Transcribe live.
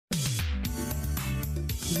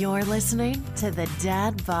You're listening to the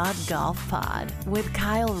Dad Bod Golf Pod with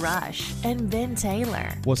Kyle Rush and Ben Taylor.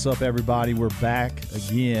 What's up, everybody? We're back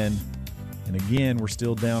again. And again, we're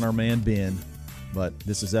still down our man Ben. But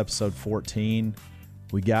this is episode 14.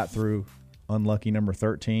 We got through unlucky number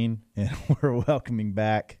 13. And we're welcoming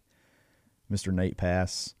back Mr. Nate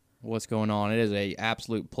Pass. What's going on? It is a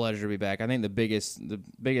absolute pleasure to be back. I think the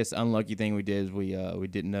biggest unlucky thing we did is we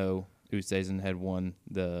didn't know Oosthuizen had won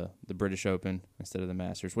the British Open instead of the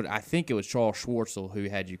Masters. I think it was Charles Schwartzel who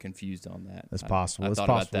had you confused on that. That's possible. I thought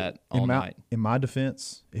about that all night. In my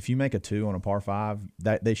defense, if you make a 2 on a par 5,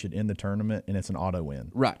 that they should end the tournament, and it's an auto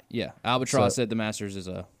win. Right, yeah. Albatross said the Masters is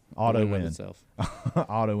a auto win itself.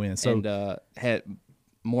 Auto win. So, and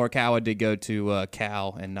Morikawa did go to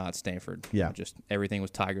Cal and not Stanford. Yeah, just everything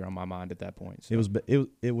was Tiger on my mind at that point. So.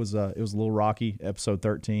 It was a little rocky. Episode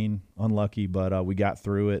 13, unlucky, but we got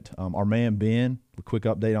through it. Our man Ben, a quick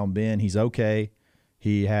update on Ben. He's okay.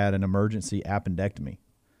 He had an emergency appendectomy.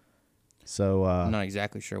 So I'm not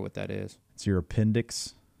exactly sure what that is. It's your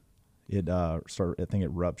appendix. It I think it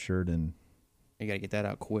ruptured, and you got to get that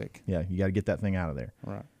out quick. Yeah, you got to get that thing out of there.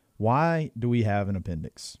 Right. Why do we have an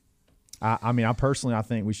appendix? I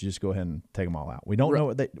think we should just go ahead and take them all out. We don't know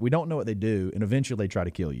what they do, and eventually they try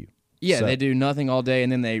to kill you. Yeah, so, they do nothing all day,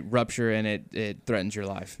 and then they rupture, and it threatens your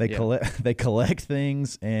life. They collect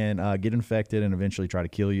things and get infected, and eventually try to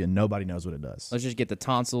kill you, and nobody knows what it does. Let's just get the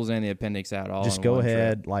tonsils and the appendix out. All just go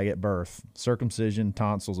ahead, like at birth, circumcision,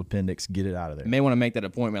 tonsils, appendix, get it out of there. You may want to make that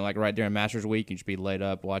appointment like right during Masters Week. You should be laid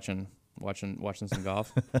up watching some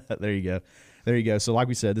golf. There you go. So like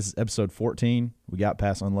we said, this is episode 14. We got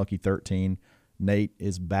past unlucky 13. Nate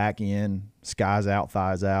is back in, skies out,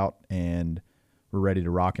 thighs out, and we're ready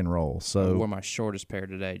to rock and roll. So I wore my shortest pair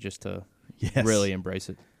today just to really embrace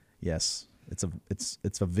it. Yes.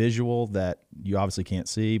 It's a visual that you obviously can't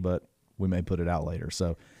see, but we may put it out later.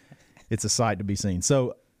 So it's a sight to be seen.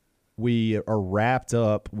 So we are wrapped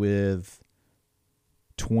up with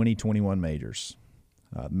 2021 majors.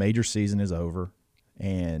 Major season is over,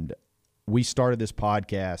 and we started this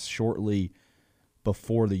podcast shortly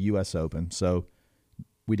before the U.S. Open, so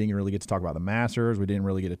we didn't really get to talk about the Masters. We didn't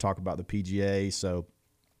really get to talk about the PGA, so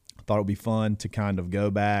I thought it would be fun to kind of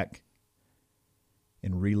go back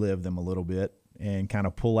and relive them a little bit and kind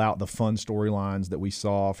of pull out the fun storylines that we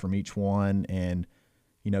saw from each one and,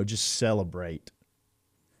 just celebrate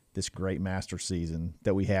this great Masters season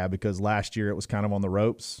that we had, because last year it was kind of on the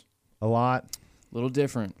ropes a lot. Little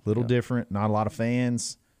different. Different. Not a lot of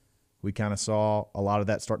fans. We kind of saw a lot of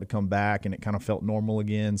that start to come back, and it kind of felt normal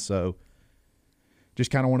again. So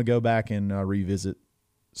just kind of want to go back and revisit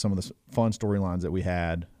some of the fun storylines that we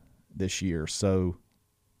had this year. So,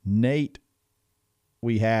 Nate,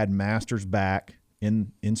 we had Masters back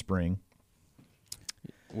in spring.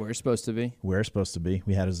 Where it's supposed to be.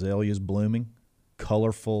 We had azaleas blooming,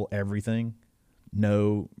 colorful everything,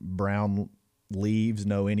 no brown leaves,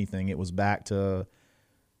 no anything. It was back to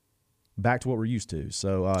what we're used to.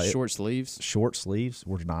 So short sleeves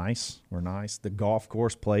were nice. The golf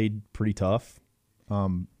course played pretty tough,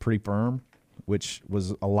 pretty firm, which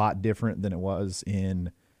was a lot different than it was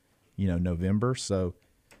in November. So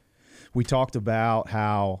we talked about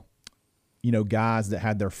how guys that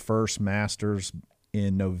had their first Masters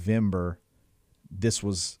in November, this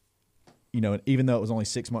was even though it was only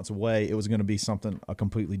 6 months away, it was going to be a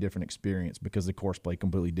completely different experience because the course played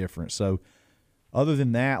completely different. So other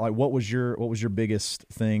than that, like what was your biggest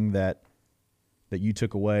thing that you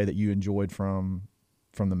took away that you enjoyed from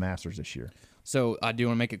the Masters this year? So I do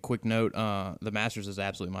want to make a quick note. The Masters is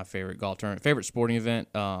absolutely my favorite golf tournament, favorite sporting event.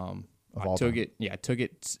 I took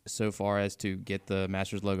it so far as to get the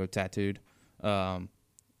Masters logo tattooed on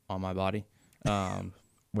my body.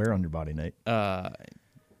 Where on your body, Nate?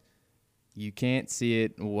 You can't see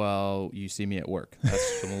it while you see me at work. I'm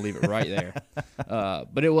going to leave it right there.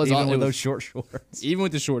 But it was even with those short shorts. Even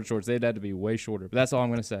with the short shorts, they'd have to be way shorter. But that's all I'm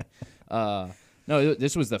going to say. No,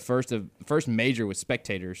 this was the first major with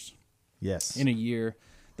spectators. Yes. In a year.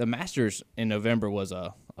 The Masters in November was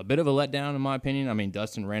a bit of a letdown, in my opinion. I mean,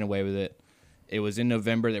 Dustin ran away with it. It was in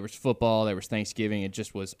November. There was football. There was Thanksgiving. It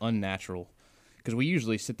just was unnatural because we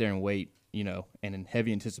usually sit there and wait, and in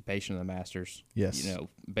heavy anticipation of the Masters. Yes.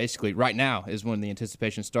 Basically right now is when the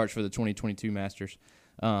anticipation starts for the 2022 Masters.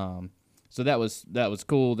 So that was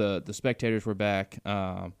cool. The spectators were back.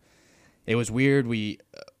 It was weird. We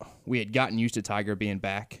had gotten used to Tiger being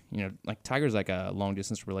back. Like Tiger's like a long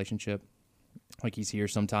distance relationship. Like he's here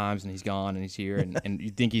sometimes and he's gone and he's here and you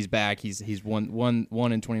think he's back. He's won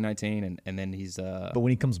in 2019 and then he's But when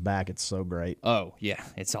he comes back, it's so great. Oh yeah,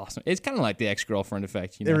 it's awesome. It's kind of like the ex-girlfriend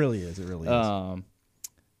effect. It really is. It really is.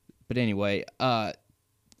 But anyway,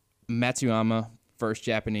 Matsuyama, first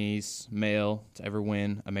Japanese male to ever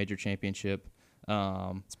win a major championship.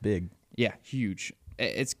 It's big. Yeah, huge.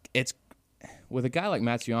 It's with a guy like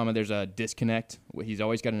Matsuyama, there's a disconnect. He's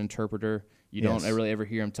always got an interpreter. You don't really ever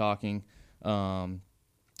hear him talking.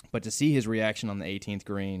 But to see his reaction on the 18th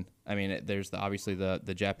green, I mean, there's obviously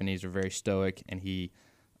the Japanese are very stoic, and he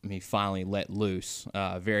finally let loose.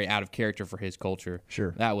 Very out of character for his culture.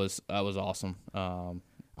 Sure, that was awesome.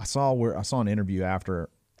 I saw an interview after,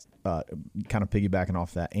 kind of piggybacking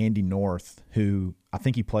off that, Andy North, who I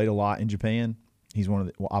think he played a lot in Japan. He's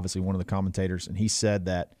obviously one of the commentators, and he said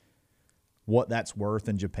that what that's worth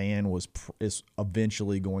in Japan is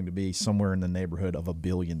eventually going to be somewhere in the neighborhood of $1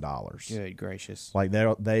 billion. Good gracious! Like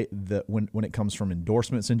when it comes from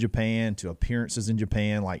endorsements in Japan to appearances in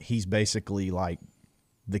Japan, like he's basically like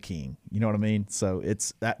the king. You know what I mean? So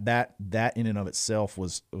it's that in and of itself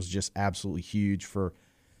was just absolutely huge for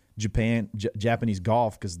Japanese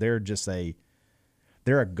golf, because they're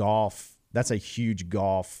a golf. That's a huge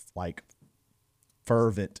golf like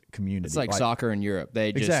fervent community. It's like soccer in Europe.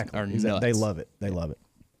 They just are nuts. They love it. They love it.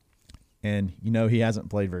 And he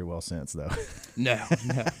hasn't played very well since, though. No.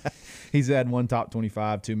 He's had one top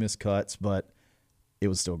 25, 2 missed cuts, but it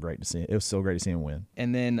was still great to see. It was still great to see him win.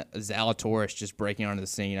 And then Zalatoris just breaking onto the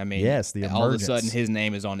scene. I mean, yes, the all of a emergence. Sudden his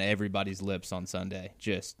name is on everybody's lips on Sunday.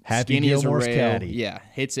 Just Happy skinny Gilmore's as a rail. caddy. Yeah,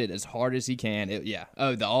 hits it as hard as he can.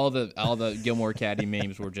 All the Gilmore caddy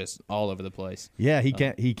memes were just all over the place. Yeah,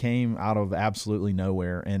 he came out of absolutely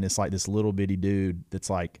nowhere, and it's like this little bitty dude that's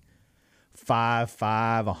like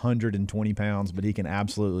 5'5", 120 pounds, but he can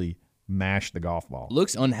absolutely mash the golf ball.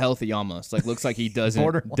 Looks unhealthy almost. Looks like he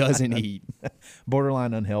doesn't eat.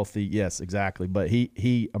 Borderline unhealthy, yes, exactly. But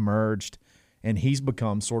he emerged, and he's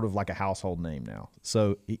become sort of like a household name now.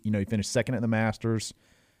 So he finished second at the Masters.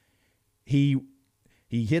 He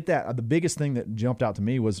hit that. The biggest thing that jumped out to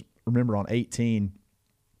me was, remember on 18,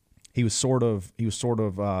 he was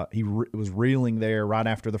reeling there right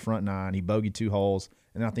after the front nine. He bogeyed 2 holes,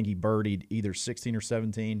 and I think he birdied either 16 or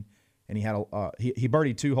 17. And he had he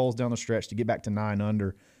birdied 2 holes down the stretch to get back to 9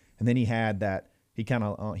 under, and then he had a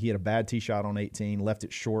bad tee shot on 18, left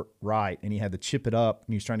it short right, and he had to chip it up,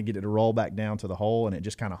 and he was trying to get it to roll back down to the hole, and it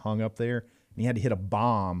just kind of hung up there, and he had to hit a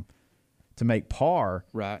bomb to make par,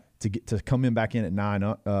 right, to come in back in at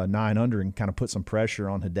 9 under and kind of put some pressure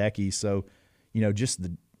on Hideki. So, just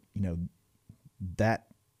that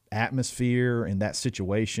atmosphere and that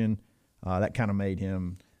situation, that kind of made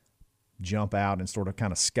him jump out and sort of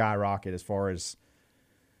kind of skyrocket as far as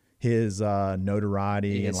his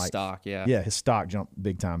notoriety and stock. His stock jumped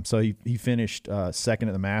big time. So he finished second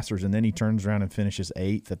at the Masters, and then he turns around and finishes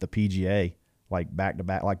 8th at the PGA, like back to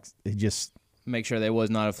back. Like, it just make sure that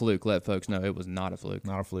was not a fluke. Let folks know it was not a fluke.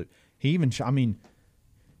 Not a fluke. He even,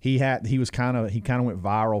 he kind of went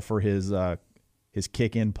viral for his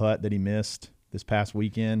kick in putt that he missed this past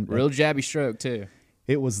weekend. Real jabby stroke too.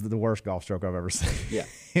 It was the worst golf stroke I've ever seen. Yeah,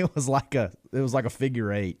 it was like a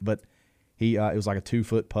figure 8, but it was like a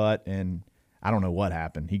 2-foot putt, and I don't know what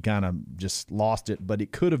happened. He kind of just lost it, but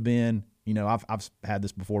it could have been. I've had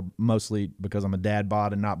this before, mostly because I'm a dad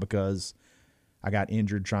bod and not because I got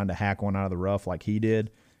injured trying to hack one out of the rough like he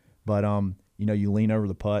did. But you lean over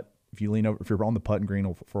the putt. If you're on the putting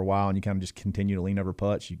green for a while and you kind of just continue to lean over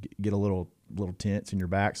putts, you get a little tense in your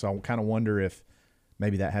back. So I kind of wonder if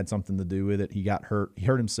maybe that had something to do with it. He got hurt. He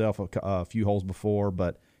hurt himself a few holes before,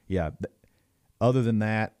 but yeah. Other than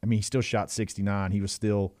that, he still shot 69. He was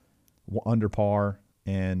still under par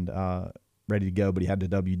and ready to go, but he had the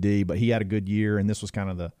WD. But he had a good year, and this was kind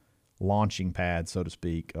of the launching pad, so to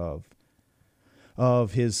speak,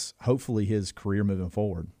 of his career moving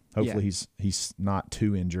forward. Hopefully he's not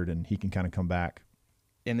too injured and he can kind of come back.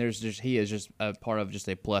 And he is just a part of just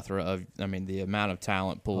a plethora of, the amount of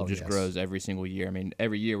talent pool grows every single year.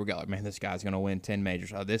 Every year we go, this guy's going to win 10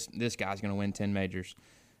 majors. Oh, this guy's going to win 10 majors.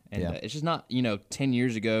 And it's just not, 10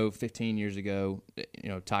 years ago, 15 years ago,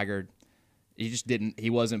 Tiger, he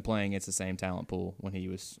wasn't playing against the same talent pool when he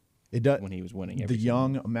was winning. The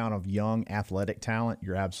amount of young athletic talent,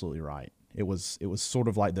 you're absolutely right. It was sort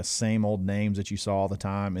of like the same old names that you saw all the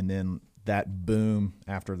time, and then that boom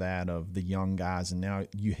after that of the young guys, and now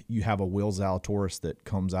you have a Will Zalatoris that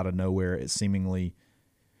comes out of nowhere at seemingly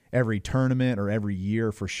every tournament or every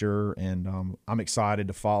year for sure, and I'm excited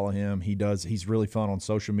to follow him. He's really fun on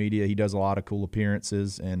social media. He does a lot of cool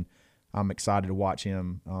appearances, and I'm excited to watch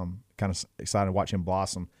him. Kind of excited to watch him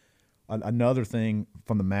blossom. Another thing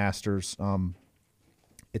from the Masters,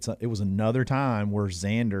 it was another time where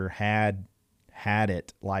Xander had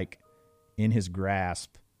it like in his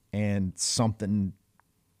grasp, and something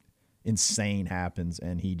insane happens,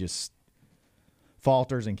 and he just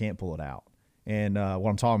falters and can't pull it out. And what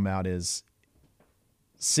I'm talking about is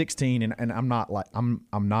 16, and I'm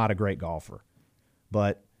not a great golfer,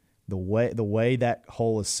 but the way that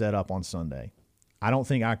hole is set up on Sunday, I don't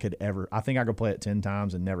think I could ever. I think I could play it 10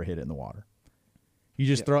 times and never hit it in the water. You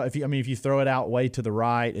just throw if you throw it out way to the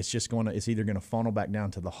right, it's either going to funnel back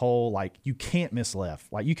down to the hole. Like, you can't miss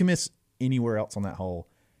left. Like, you can miss anywhere else on that hole.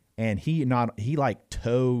 And he like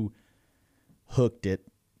toe hooked it,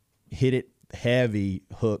 hit it heavy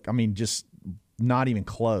hook. I mean, just not even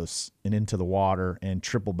close, and into the water, and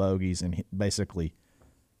triple bogeys, and basically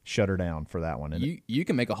shut her down for that one. And you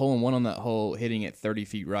can make a hole in one on that hole hitting it 30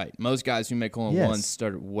 feet right. Most guys who make hole in ones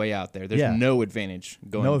start way out there. There's no advantage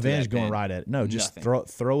going. No advantage going right at it. No, just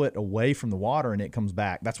throw it away from the water and it comes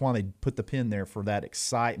back. That's why they put the pin there, for that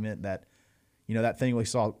excitement. That, you know, that thing we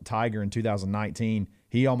saw Tiger in 2019.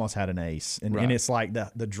 He almost had an ace, and it's like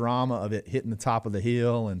the drama of it hitting the top of the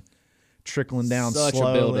hill and trickling down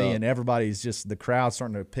slowly, and everybody's just, the crowd's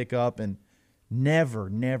starting to pick up, and never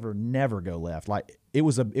go left. Like, it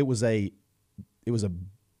was a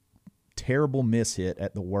terrible miss hit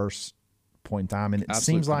at the worst point in time, and it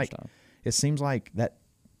seems like that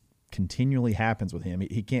continually happens with him.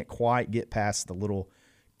 He can't quite get past get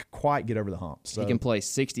over the hump. So he can play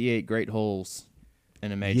 68 great holes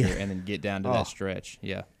in a major and then get down to that stretch.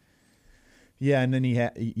 Yeah. Yeah, and then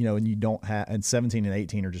and you don't have, and 17 and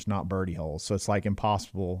 18 are just not birdie holes. So it's like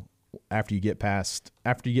impossible after you get past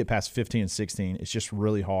 15 and 16. It's just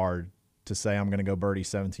really hard to say I'm going to go birdie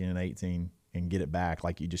 17 and 18 and get it back.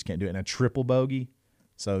 Like, you just can't do it. And a triple bogey.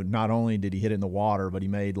 So not only did he hit it in the water, but he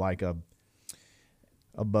made like a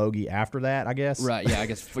bogey after that, I guess. Right, yeah, I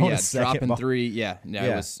guess. Dropping 3. Yeah, no,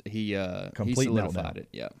 it was he solidified it.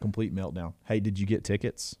 Yeah. Complete meltdown. Hey, did you get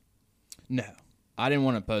tickets? No. I didn't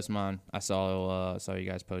want to post mine. I saw you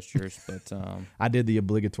guys post yours, but I did the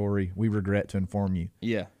obligatory. We regret to inform you.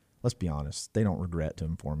 Yeah. Let's be honest. They don't regret to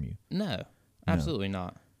inform you. No, absolutely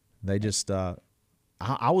not. They just. I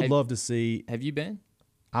would love to see. Have you been?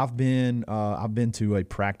 I've been to a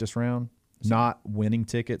practice round, not winning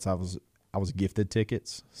tickets. I was gifted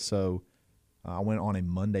tickets, so I went on a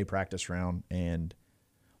Monday practice round, and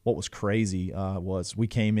what was crazy was we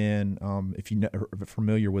came in. If you're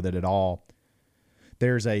familiar with it at all.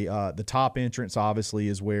 There's the top entrance, obviously,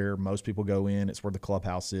 is where most people go in. It's where the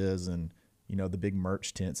clubhouse is, and, you know, the big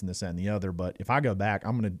merch tents and this, that, and the other. But if I go back,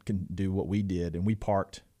 I'm going to do what we did, and we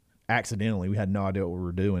parked accidentally. We had no idea what we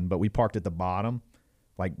were doing, but we parked at the bottom.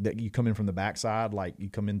 Like, that, you come in from the backside, like you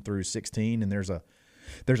come in through 16, and there's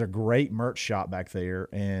a great merch shop back there,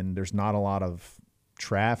 and there's not a lot of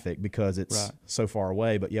traffic because it's so far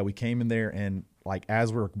away. But yeah, we came in there, and like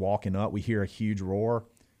as we're walking up, we hear a huge roar,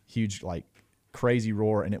 like crazy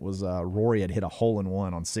roar, and it was Rory had hit a hole in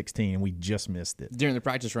one on 16, and we just missed it during the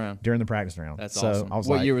practice round. That's awesome. I was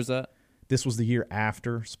what year was that? This was the year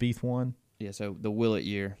after Spieth won. Yeah, so the Willett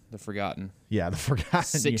year, the forgotten. Yeah, the forgotten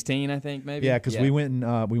 16, year. I think, maybe. Yeah, because we went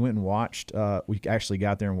and watched. We actually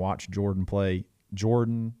got there and watched Jordan play.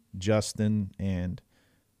 Jordan, Justin, and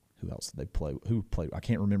who else did they play? Who played? I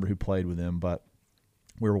can't remember who played with them, but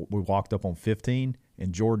we walked up on 15,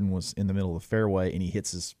 and Jordan was in the middle of the fairway, and he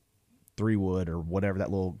hits his 3-wood or whatever,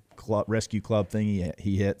 that little rescue club thing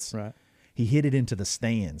he hits. Right. He hit it into the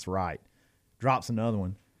stands. Right. Drops another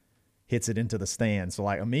one. Hits it into the stands. So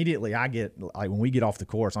like immediately I get, like, when we get off the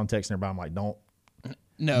course, I'm texting everybody. I'm like, no,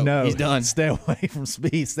 he's done. Stay away from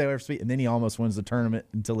Spieth. And then he almost wins the tournament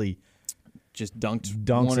until he just dunks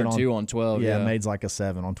 1 or 2 on 12. Yeah, made like a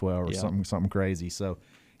 7 on 12 or something crazy. So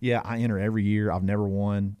yeah, I enter every year. I've never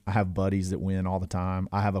won. I have buddies that win all the time.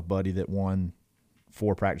 I have a buddy that won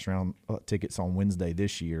 4 practice round tickets on Wednesday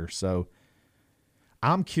this year. So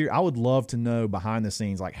I'm curious. I would love to know behind the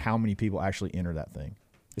scenes, like, how many people actually enter that thing.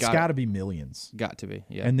 It's got to be millions. Got to be,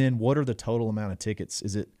 yeah. And then what are the total amount of tickets?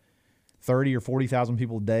 Is it 30 or 40,000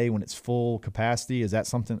 people a day when it's full capacity? Is that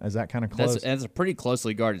kind of close? That's a pretty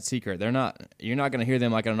closely guarded secret. You're not going to hear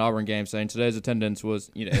them like at an Auburn game saying today's attendance was,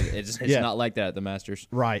 it's not like that at the Masters.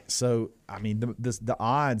 Right. So, I mean, the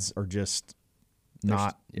odds are just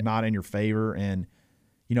not in your favor. And,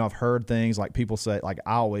 I've heard things like people say, like,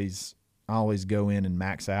 I always go in and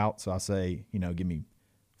max out. So I say, give me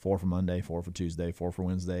 4 for Monday, 4 for Tuesday, 4 for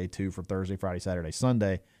Wednesday, 2 for Thursday, Friday, Saturday,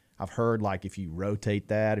 Sunday. I've heard, like, if you rotate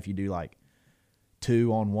that, if you do like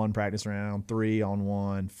 2 on one practice round, 3 on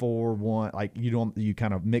one, 4 1, like you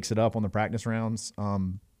kind of mix it up on the practice rounds.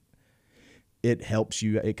 It helps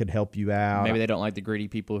you. It could help you out. Maybe they don't like the greedy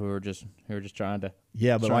people who are just trying to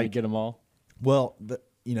to get them all. Well,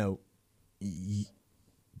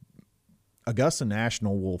 Augusta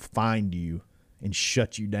National will find you and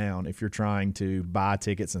shut you down if you're trying to buy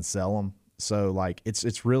tickets and sell them. So like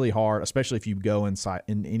it's really hard, especially if you go inside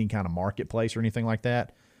in any kind of marketplace or anything like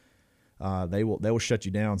that. They will shut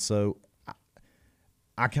you down. So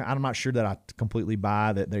I'm not sure that I completely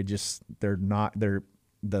buy that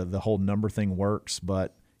the whole number thing works,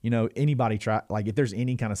 but anybody try, like if there's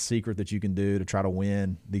any kind of secret that you can do to try to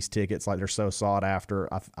win these tickets, like they're so sought after,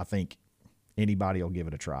 I think anybody will give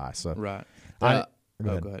it a try. So right. Go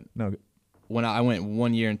ahead. No. When I went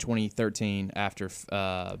one year in 2013 after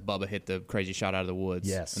Bubba hit the crazy shot out of the woods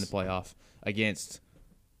in the playoff against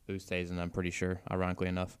Oosthuizen, I'm pretty sure, ironically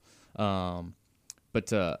enough.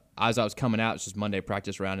 But as I was coming out, it's just Monday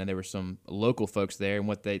practice round, and there were some local folks there, and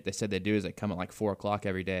what they said they do is they come at like 4 o'clock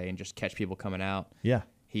every day and just catch people coming out. Yeah.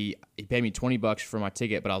 He paid me $20 for my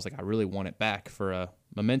ticket, but I was like, I really want it back for a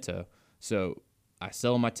memento. So I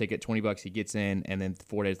sell him my ticket, $20. He gets in, and then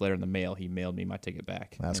 4 days later in the mail, he mailed me my ticket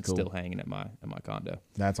back. That's and cool. It's still hanging at my condo.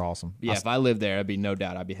 That's awesome. Yeah, if I lived there, I'd be no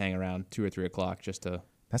doubt I'd be hanging around 2 or 3 o'clock just to.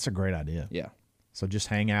 That's a great idea. Yeah. So just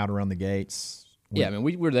hang out around the gates. Yeah, I mean,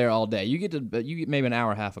 we were there all day. You get maybe an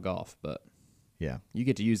hour and a half of golf, but yeah, you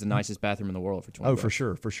get to use the nicest bathroom in the world for $20. Oh,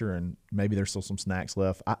 for sure, and maybe there's still some snacks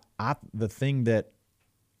left. The thing that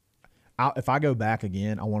if I go back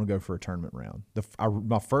again, I want to go for a tournament round.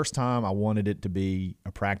 My first time, I wanted it to be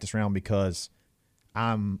a practice round because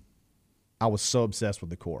I was so obsessed with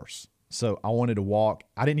the course. So I wanted to walk.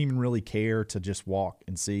 I didn't even really care to just walk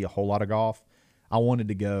and see a whole lot of golf. I wanted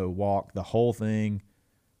to go walk the whole thing,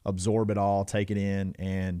 absorb it all, take it in,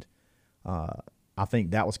 and I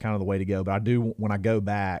think that was kind of the way to go. But when I go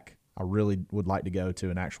back, I really would like to go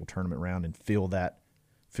to an actual tournament round and feel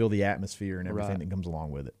the atmosphere and everything that comes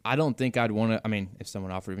along with it. I don't think I'd want to. I mean, if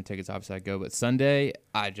someone offered me tickets, obviously I'd go. But Sunday,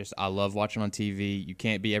 I love watching on TV. You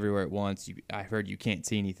can't be everywhere at once. I heard you can't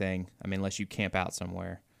see anything. I mean, unless you camp out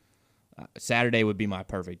somewhere. Saturday would be my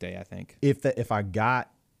perfect day, I think.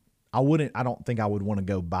 I don't think I would want to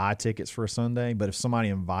go buy tickets for a Sunday, but if somebody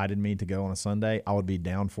invited me to go on a Sunday, I would be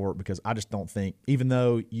down for it because I just don't think, even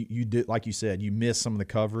though you do, like you said, you miss some of the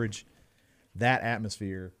coverage, that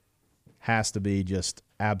atmosphere has to be just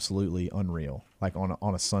absolutely unreal, like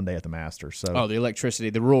on a Sunday at the Masters. So the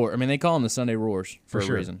electricity, the roar. I mean, they call them the Sunday roars for a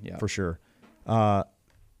reason. Yeah, for sure.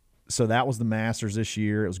 So that was the Masters this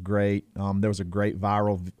year. It was great. There was a great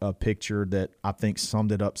viral picture that I think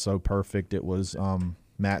summed it up so perfect. It was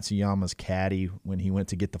Matsuyama's caddy when he went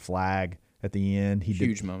to get the flag at the end.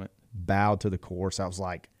 Huge moment. Bowed to the course. I was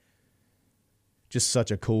like, just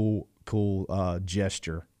such a cool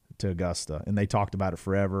gesture to Augusta. And they talked about it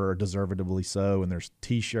forever, deservedly so. And there's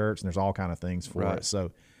T-shirts and there's all kind of things for it.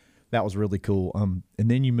 So that was really cool. And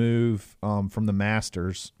then you move from the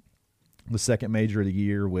Masters, the second major of the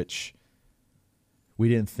year, which we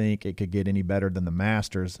didn't think it could get any better than the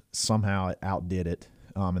Masters. Somehow it outdid it.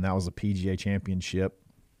 And that was the PGA Championship.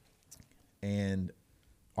 And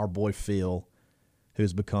our boy Phil,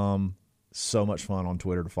 who's become so much fun on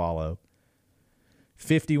Twitter to follow,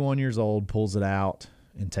 51 years old, pulls it out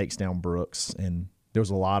and takes down Brooks. And there was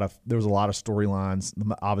a lot of storylines.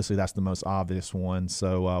 Obviously, that's the most obvious one.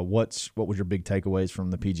 So, what was your big takeaways from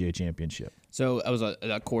the PGA Championship? So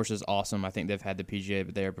that course is awesome. I think they've had the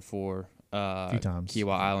PGA there before. A few times.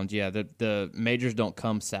 Kiawah Island. Yeah, the majors don't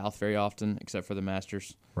come south very often, except for the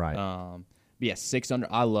Masters. Right. But yeah, 6 under.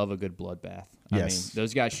 I love a good bloodbath. Yes. I mean,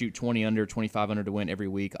 those guys shoot 20 under, 25 under to win every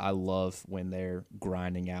week. I love when they're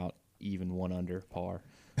grinding out even 1 under par.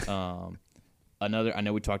 I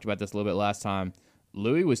know we talked about this a little bit last time.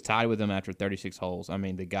 Louis was tied with him after 36 holes. I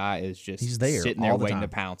mean, the guy is just sitting there waiting to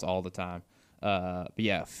pounce all the time. But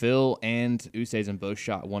yeah, Phil and Oosthuizen both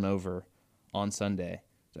shot 1 over on Sunday.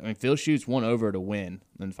 I mean, Phil shoots 1 over to win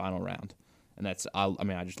in the final round, and that's I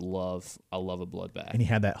love a bloodbath. And he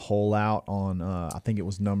had that hole out on I think it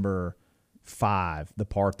was number 5,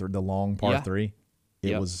 the long par 3.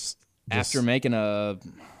 It was just, after making I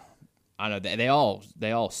know they all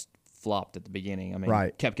flopped at the beginning. I mean,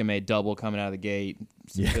 Koepka made double coming out of the gate.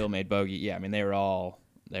 Phil made bogey. Yeah, I mean they were all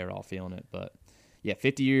feeling it. But yeah,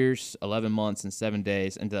 50 years, 11 months, and 7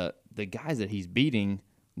 days, and the guys that he's beating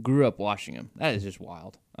grew up watching him. That is just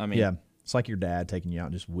wild. I mean, yeah, it's like your dad taking you out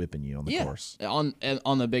and just whipping you on the course on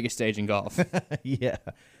the biggest stage in golf.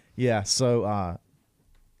 yeah. So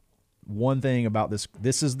one thing about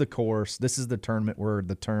this is the course. This is the tournament where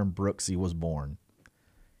the term Brooksy was born,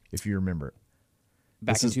 if you remember it.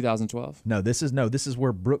 Back in 2012? No, this is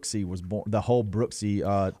where Brooksy was born. The whole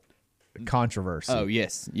Brooksy controversy. Oh,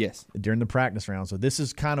 yes. During the practice round. So this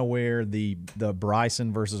is kind of where the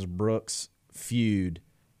Bryson versus Brooks feud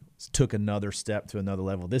took another step to another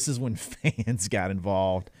level. This is when fans got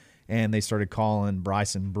involved and they started calling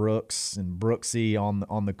Bryson Brooks and Brooksy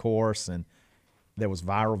on the course, and there was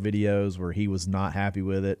viral videos where he was not happy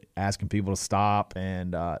with it, asking people to stop,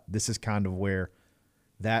 and this is kind of where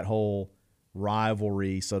that whole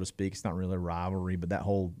rivalry, so to speak, it's not really a rivalry, but that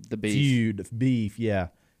whole beef, yeah,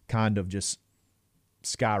 kind of just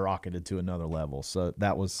skyrocketed to another level. So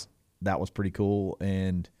that was pretty cool.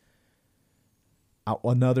 And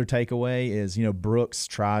another takeaway is, Brooks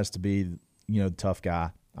tries to be, the tough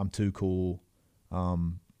guy. I'm too cool. I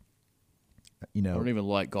don't even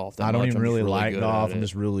like golf that much. I don't even really like golf. I'm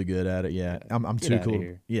just really good at it. Yeah. I'm too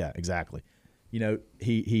cool. Yeah, exactly.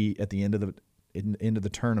 He at the end of the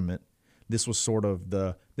tournament, this was sort of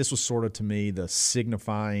to me the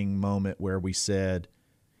signifying moment where we said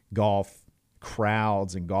golf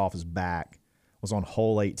crowds and golf is back, was on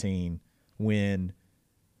hole 18 when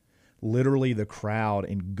literally the crowd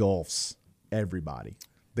engulfs everybody.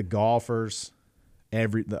 The golfers,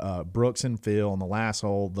 Brooks and Phil on the last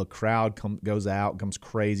hole, the crowd goes out, comes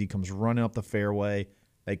crazy, comes running up the fairway.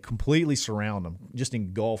 They completely surround them, just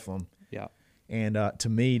engulf them. Yeah. And to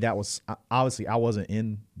me, that was obviously I wasn't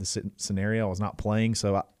in the scenario. I was not playing,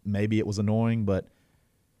 so maybe it was annoying. But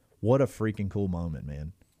what a freaking cool moment,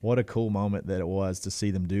 man! What a cool moment that it was to see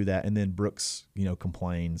them do that. And then Brooks,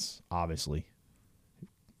 complains. Obviously,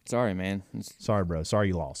 sorry, man. Sorry, bro. Sorry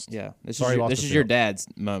you lost. Yeah, this is your dad's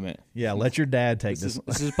moment. Yeah, let your dad take this.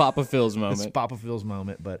 This is Papa Phil's moment. This is Papa Phil's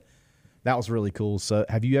moment. But that was really cool. So,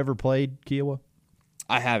 have you ever played Kiowa?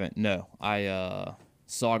 I haven't. No,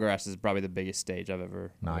 Sawgrass is probably the biggest stage I've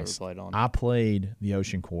ever played on. I played the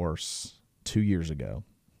Ocean Course 2 years ago,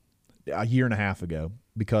 a year and a half ago,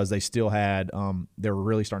 because they still had they were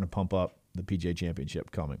really starting to pump up the PGA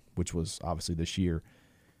Championship coming, which was obviously this year.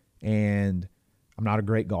 And I'm not a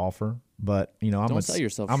great golfer, but I'm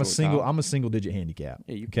a single digit handicap.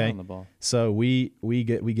 Yeah, you play on the ball. So we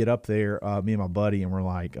get up there, me and my buddy, and we're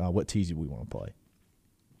like, what tees do we want to play?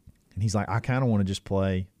 And he's like, I kind of want to just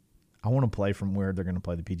play. I want to play from where they're going to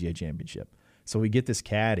play the PGA Championship. So we get this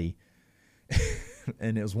caddy,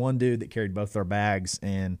 and it was one dude that carried both our bags,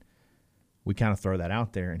 and we kind of throw that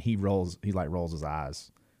out there, and he rolls his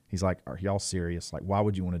eyes. He's like, "Are y'all serious? Like, why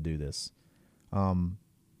would you want to do this?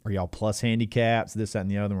 Are y'all plus handicaps? This, that, and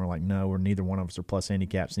the other?" And we're like, "No, neither one of us are plus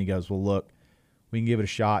handicaps." And he goes, "Well, look, we can give it a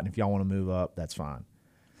shot, and if y'all want to move up, that's fine."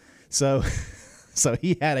 So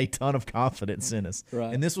he had a ton of confidence in us.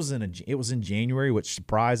 Right. And this was it was in January, which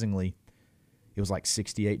surprisingly, it was like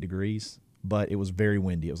 68 degrees, but it was very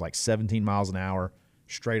windy. It was like 17 miles an hour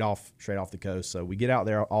straight off the coast. So we get out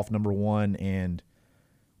there off number 1, and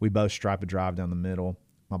we both stripe a drive down the middle.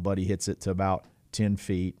 My buddy hits it to about 10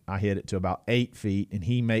 feet. I hit it to about 8 feet, and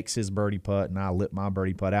he makes his birdie putt, and I lip my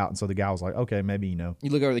birdie putt out. And so the guy was like, okay, maybe, You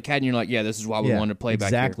look over the caddy, and you're like, yeah, this is why we wanted to play back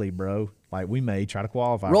here. Exactly, bro. Like, we may try to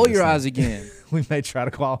qualify. Roll your eyes again. We may try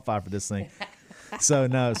to qualify for this thing. So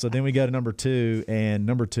then we go to number 2, and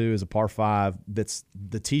number 2 is a par 5. That's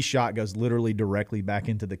the tee shot goes literally directly back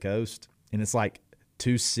into the coast, and it's like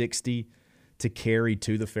 260 to carry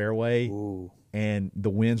to the fairway. Ooh. And the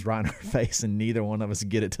wind's right in our face, and neither one of us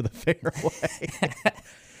get it to the fairway.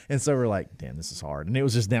 And so we're like, damn, this is hard. And it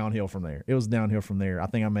was just downhill from there. I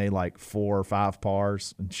think I made like 4 or 5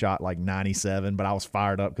 pars and shot like 97, but I was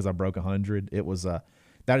fired up because I broke 100. It was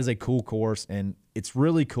that is a cool course, and it's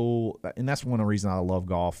really cool. And that's one of the reasons I love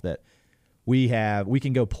golf, that we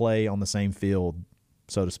can go play on the same field,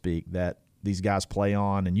 so to speak, that these guys play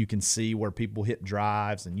on, and you can see where people hit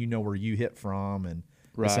drives, and where you hit from, and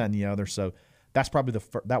this, that, and the other. So that's probably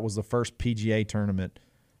that was the first PGA tournament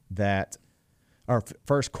our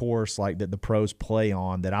first course like that the pros play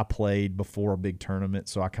on that I played before a big tournament.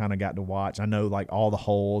 So I kind of got to watch. I know like all the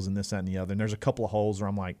holes and this, that, and the other. And there's a couple of holes where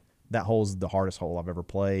I'm like, that hole's the hardest hole I've ever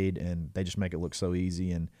played, and they just make it look so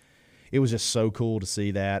easy. And it was just so cool to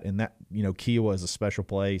see that. And that, Kiowa is a special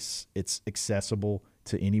place. It's accessible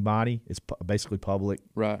to anybody. It's basically public.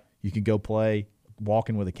 Right. You can go play.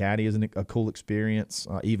 Walking with a caddy is a cool experience,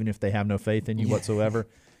 even if they have no faith in you whatsoever.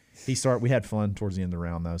 We had fun towards the end of the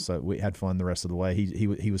round, though, so we had fun the rest of the way.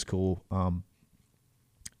 He was cool.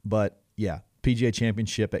 But, yeah, PGA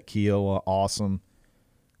Championship at Kiowa, awesome.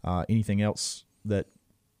 Anything else that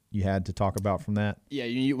you had to talk about from that?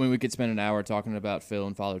 Yeah, when we could spend an hour talking about Phil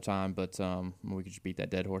and Father Time, but we could just beat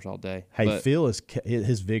that dead horse all day. Hey, Phil,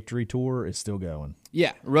 his victory tour is still going.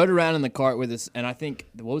 Yeah, rode around in the cart with us, and I think,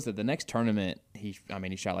 what was it, the next tournament, he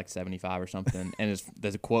shot like 75 or something, and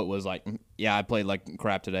the quote was like, yeah, I played like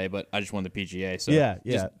crap today, but I just won the PGA. So yeah.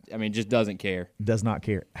 Just doesn't care. Does not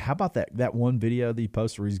care. How about that one video that he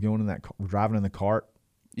posted where he's going in that driving in the cart?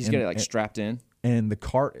 He's got it strapped in. And the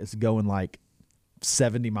cart is going like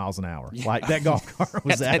 70 miles an hour. Yeah. Like that golf cart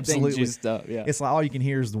was absolutely juiced up. Yeah. It's like all you can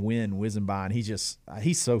hear is the wind whizzing by, and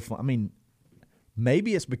he's so fun.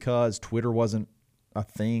 maybe it's because Twitter wasn't a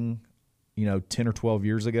thing, 10 or 12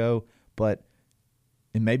 years ago,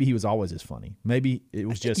 and maybe he was always this funny. Maybe it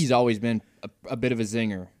was just he's always been a bit of a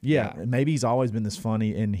zinger. Yeah, maybe he's always been this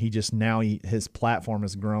funny, and he just now his platform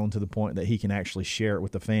has grown to the point that he can actually share it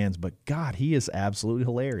with the fans. But God, he is absolutely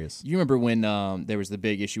hilarious. You remember when there was the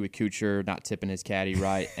big issue with Kuchar not tipping his caddy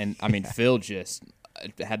right, and I mean Phil just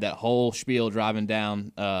had that whole spiel driving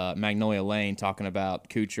down Magnolia Lane talking about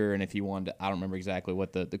Kuchar, and if he wanted to, I don't remember exactly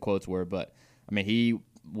what the quotes were, but I mean he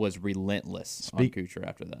was relentless on Kuchar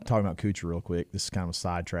after that. Talking about Kuchar real quick, this is kind of a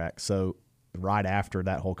sidetrack. So right after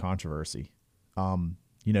that whole controversy,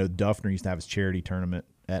 Duffner used to have his charity tournament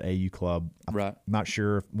at AU Club. Right. I'm not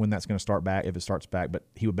sure when that's going to start back, if it starts back, but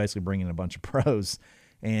he would basically bring in a bunch of pros.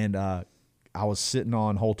 And I was sitting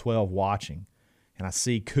on hole 12 watching, and I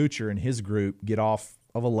see Kuchar and his group get off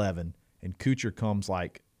of 11, and Kuchar comes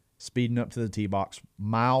like speeding up to the tee box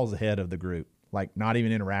miles ahead of the group, like not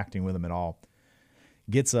even interacting with them at all.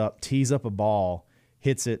 Gets up, tees up a ball,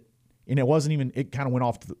 hits it, and it wasn't even. It kind of went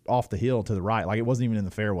off the hill to the right, like it wasn't even in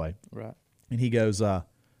the fairway. Right. And he goes, "All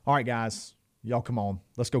right, guys, y'all come on,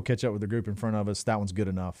 let's go catch up with the group in front of us. That one's good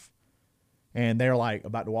enough." And they're like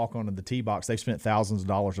about to walk onto the tee box. They've spent thousands of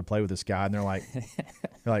dollars to play with this guy, and they're like,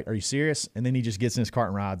 "Are you serious?" And then he just gets in his cart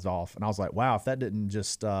and rides off. And I was like, "Wow, if that didn't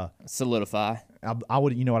just solidify." I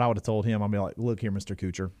would, what I would have told him. I'd be like, "Look here, Mr.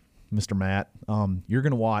 Kuchar, Mr. Matt, you're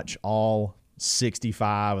gonna watch all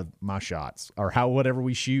 65 of my shots, or whatever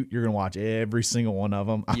we shoot, you're going to watch every single one of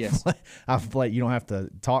them." Yes. I've played, you don't have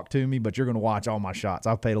to talk to me, but you're going to watch all my shots.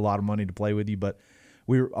 I've paid a lot of money to play with you, but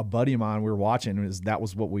a buddy of mine, we were watching, and that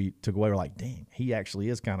was what we took away. We're like, dang, he actually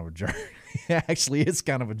is kind of a jerk. He actually is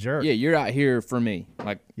kind of a jerk. Yeah, you're out here for me.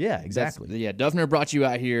 Like, yeah, exactly. Yeah, Duffner brought you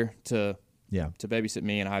out here to babysit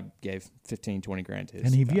me, and I gave 15, 20 grand to his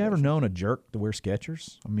And have foundation. you ever known a jerk to wear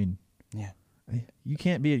Skechers? I mean, yeah. You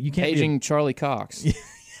can't be paging Charlie Cox.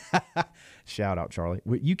 Shout out Charlie.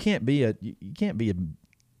 You can't be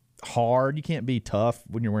hard. You can't be tough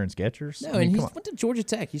when you're wearing Skechers. No, and he went to Georgia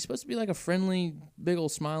Tech. He's supposed to be like a friendly, big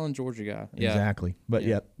old smiling Georgia guy. Yeah. Exactly. But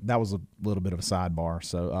yeah, that was a little bit of a sidebar.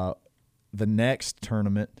 So the next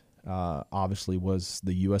tournament obviously was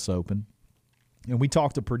the U.S. Open, and we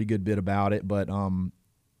talked a pretty good bit about it. But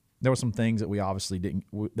there were some things that we obviously didn't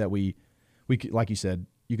we could, like you said.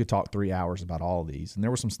 You could talk 3 hours about all of these, and there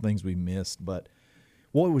were some things we missed. But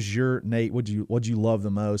what was Nate? What'd you love the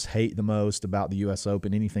most, hate the most about the U.S.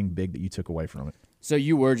 Open? Anything big that you took away from it? So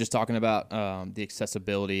you were just talking about the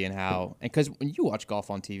accessibility and how, and because when you watch golf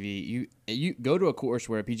on TV, you go to a course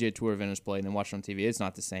where a PGA Tour event is played and then watch it on TV. It's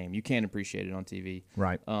not the same. You can't appreciate it on TV.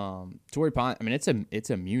 Right. Torrey Pines. I mean, it's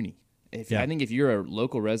a muni. I think if you're a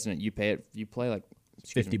local resident, you play like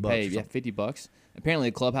 $50. $50. Apparently,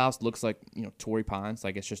 the clubhouse looks like Torrey Pines,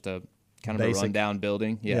 like it's just a kind of basic, a rundown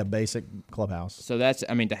building. Yeah, basic clubhouse. So that's,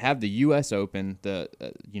 I mean, to have the U.S. Open,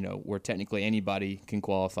 where technically anybody can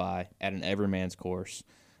qualify at an everyman's course.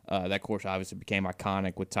 That course obviously became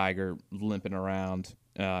iconic with Tiger limping around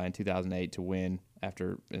in 2008 to win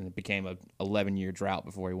and it became a 11-year drought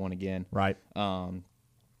before he won again. Right.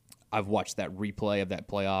 I've watched that replay of that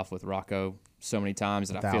playoff with Rocco so many times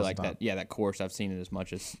that I feel like that course, I've seen it as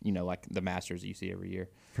much as, like the Masters that you see every year.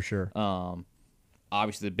 For sure.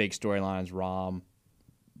 Obviously the big storyline is Rahm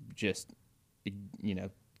just,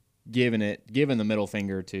 giving the middle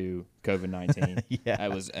finger to COVID-19. Yeah.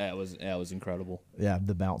 That was incredible. Yeah.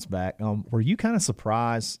 The bounce back. Were you kind of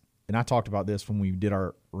surprised? And I talked about this when we did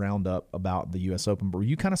our roundup about the U.S. Open, but were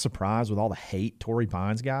you kind of surprised with all the hate Torrey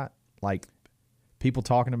Pines got? Like, people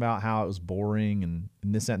talking about how it was boring and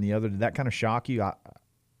this, that, and the other. Did that kind of shock you?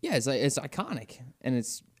 Yeah, it's iconic, and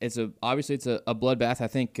it's obviously a bloodbath. I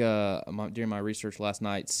think during my research last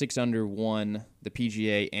night, 6 under won the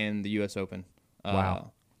PGA and the U.S. Open.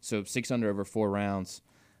 Wow! So 6 under over 4 rounds.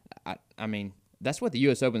 I mean, that's what the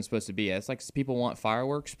U.S. Open is supposed to be. It's like people want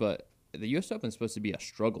fireworks, but the U.S. Open is supposed to be a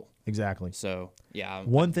struggle. Exactly. So yeah,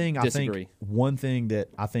 one thing that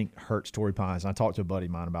I think hurts Torrey Pines. And I talked to a buddy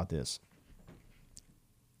of mine about this.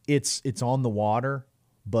 It's on the water,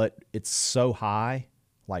 but it's so high,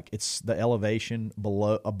 like it's the elevation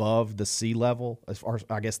above the sea level, as far as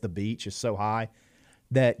I guess the beach is so high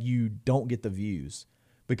that you don't get the views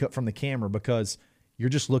from the camera because you're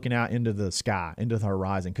just looking out into the sky, into the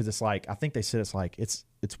horizon. Because it's like, I think they said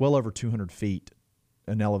it's well over 200 feet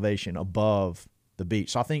in elevation above the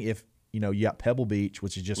beach. So I think if you got Pebble Beach,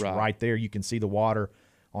 which is just right there, you can see the water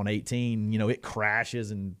on 18. it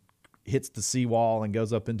crashes and hits the seawall and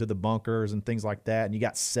goes up into the bunkers and things like that. And you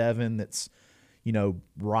got 7 that's,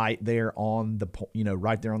 right there on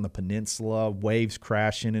the peninsula, waves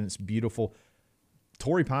crashing, and it's beautiful.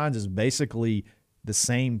 Torrey Pines is basically the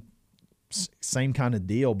same kind of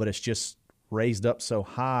deal, but it's just raised up so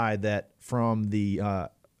high that from the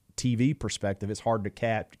TV perspective, it's hard to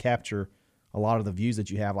capture a lot of the views that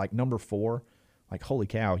you have. Like number 4, like holy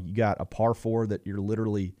cow, you got a par 4 that you're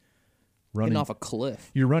literally running off a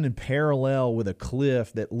cliff. You're running parallel with a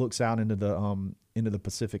cliff that looks out into the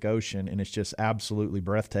Pacific Ocean, and it's just absolutely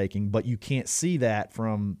breathtaking. But you can't see that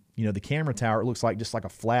from the camera tower. It looks like just like a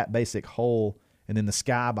flat basic hole, and then the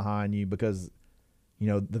sky behind you because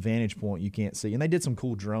the vantage point you can't see. And they did some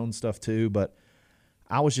cool drone stuff too, but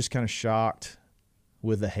I was just kind of shocked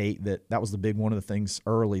with the hate that was the big one of the things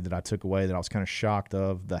early that I took away, that I was kind of shocked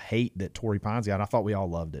of the hate that Torrey Pines got. I thought we all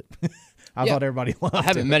loved it. I thought everybody loved it. I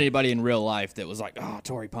haven't met anybody in real life that was like, oh,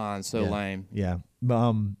 Torrey Pines, so lame. Yeah.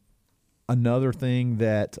 Another thing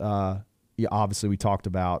that obviously we talked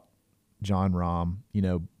about, Jon Rahm,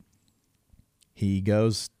 he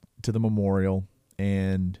goes to the Memorial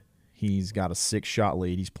and he's got a 6-shot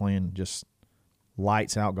lead. He's playing just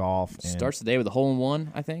lights out golf. And starts the day with a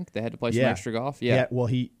hole-in-one, I think. They had to play some extra golf. Yeah. Well,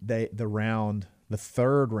 the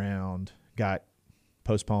third round got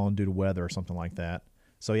postponed due to weather or something like that.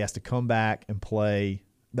 So he has to come back and play.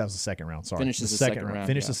 That was the second round. Sorry, finishes the second round.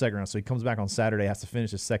 Finished the second round. So he comes back on Saturday, has to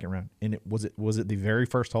finish his second round. And was it the very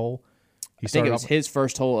first hole? I think it was his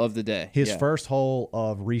first hole of the day. His first hole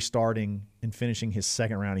of restarting and finishing his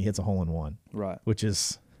second round. He hits a hole-in-one. Right. Which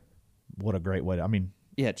is what a great way to.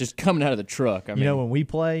 Yeah, just coming out of the truck. When we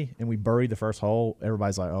play and we bury the first hole,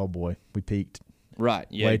 everybody's like, "Oh boy, we peaked." Right.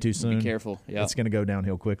 Yeah. Way too soon. Be careful. Yeah. It's going to go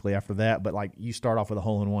downhill quickly after that. But like you start off with a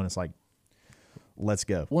hole-in-one, it's like, let's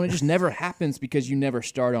go. Well, it just never happens because you never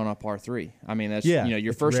start on a par 3. That's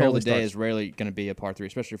your first hole of the day is rarely going to be a par 3,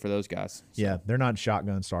 especially for those guys. So. Yeah, they're not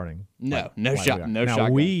shotgun starting. No shotgun. Now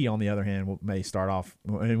we, on the other hand, may start off,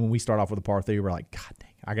 and when we start off with a par 3, we're like, God dang,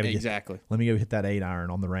 I got to let me go hit that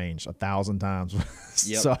 8-iron on the range 1,000 times.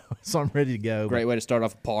 Yep. so I'm ready to go. Great way to start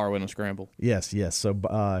off a par with a scramble. Yes.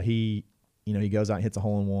 So he goes out and hits a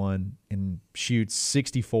hole-in-one and shoots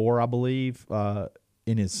 64, I believe,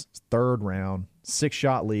 in his third round.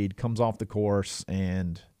 6-shot lead, comes off the course,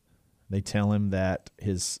 and they tell him that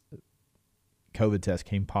his COVID test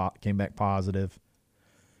came back positive,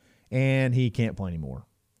 and he can't play anymore.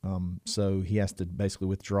 So he has to basically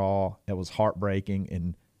withdraw. It was heartbreaking,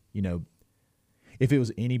 and if it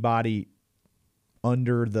was anybody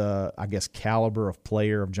under the, I guess, caliber of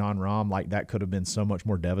player of Jon Rahm, like that could have been so much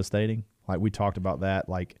more devastating. Like we talked about that,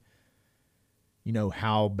 like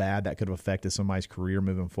how bad that could have affected somebody's career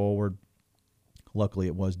moving forward. Luckily,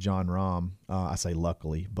 it was Jon Rahm. I say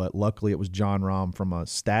luckily, but luckily it was Jon Rahm from a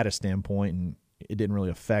status standpoint, and it didn't really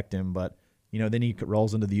affect him. But, then he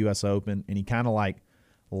rolls into the U.S. Open, and he kind of like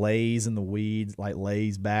lays in the weeds, like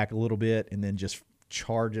lays back a little bit, and then just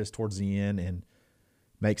charges towards the end and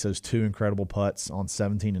makes those 2 incredible putts on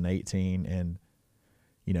 17 and 18 and,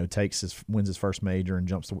 wins his first major and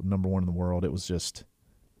jumps to number 1 in the world. It was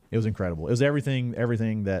incredible. It was everything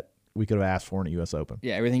that we could have asked for in a U.S. Open.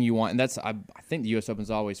 Yeah, everything you want. And that's I think the U.S. Open's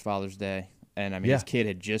always Father's Day. And, his kid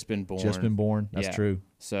had just been born. That's true.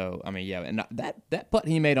 So, and that putt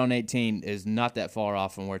he made on 18 is not that far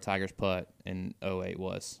off from where Tiger's putt in 08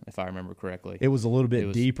 was, if I remember correctly. It was a little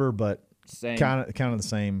bit deeper, but kind of the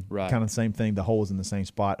same, kind of the same thing. The hole was in the same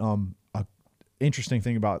spot. Interesting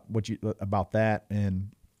thing about about that, and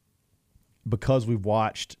because we've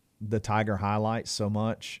watched the Tiger highlights so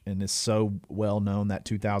much, and it's so well known, that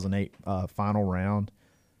 2008 final round.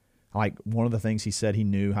 Like one of the things he said he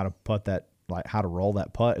knew how to putt that, like how to roll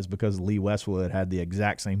that putt, is because Lee Westwood had the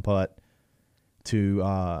exact same putt. He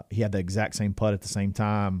had the exact same putt at the same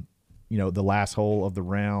time. The last hole of the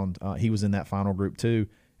round, he was in that final group too,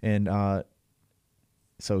 and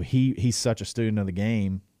so he's such a student of the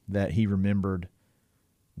game that he remembered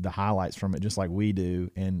the highlights from it just like we do,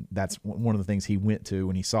 and that's one of the things he went to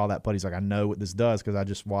when he saw that putt. He's like, I know what this does because I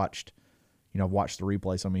just watched, I've watched the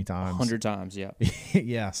replay so many times. 100 times, yeah.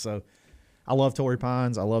 Yeah, so I love Torrey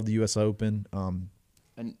Pines. I love the U.S. Open.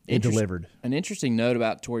 It delivered. An interesting note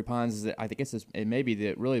about Torrey Pines is that I think it may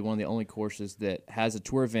be really one of the only courses that has a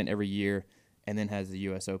tour event every year and then has the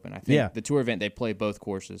U.S. Open. I think the tour event, they play both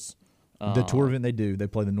courses. The tour event they do. They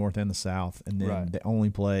play the North and the South, and then they only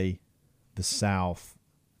play the South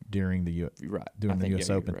during the U.S.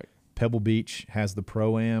 Open. Right. Pebble Beach has the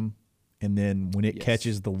Pro-Am, and then when it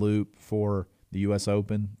catches the loop for the U.S.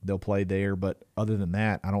 Open, they'll play there. But other than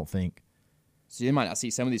that, I don't think. So you might not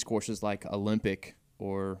see some of these courses like Olympic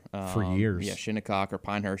or for years. Yeah, Shinnecock or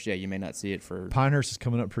Pinehurst. Yeah, you may not see it for. Pinehurst is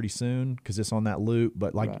coming up pretty soon because it's on that loop.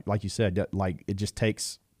 But like you said, like it just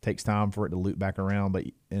takes time for it to loop back around. But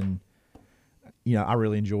I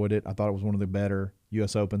really enjoyed it. I thought it was one of the better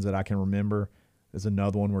U.S. Opens that I can remember. There's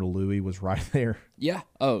another one where Louis was right there. Yeah.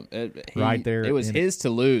 Oh, right there. It was his to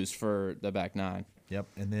lose for the back nine. Yep.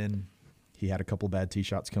 And then he had a couple of bad tee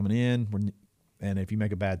shots coming in. And if you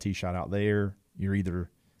make a bad tee shot out there, you're either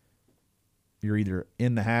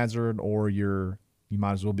in the hazard or you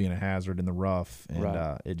might as well be in a hazard in the rough. And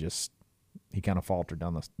right. He kind of faltered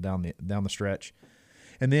down the stretch.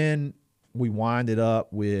 And then we winded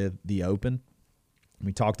up with the Open.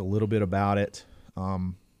 We talked a little bit about it.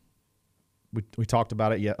 We talked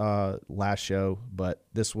about it last show, but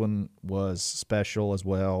this one was special as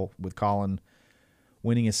well, with Colin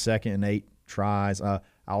winning his second in 8 tries. I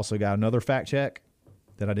also got another fact check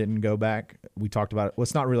that I didn't go back. We talked about it. Well,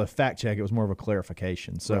 it's not really a fact check. It was more of a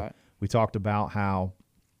clarification. So right. We talked about how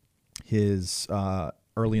his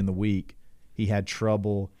early in the week he had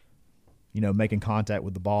trouble, making contact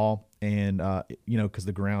with the ball, and because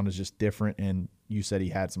the ground is just different. And you said he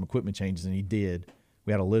had some equipment changes, and he did.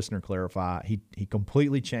 We had a listener clarify. He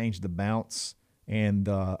completely changed the bounce, and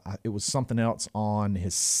it was something else on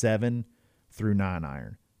his 7 through 9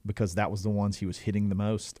 iron, because that was the ones he was hitting the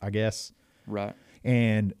most, I guess. Right.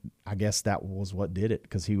 And I guess that was what did it,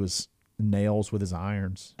 because he was nails with his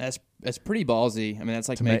irons. That's pretty ballsy. I mean, that's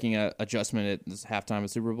like making an adjustment at this halftime of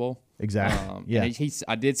Super Bowl. Exactly. Yeah.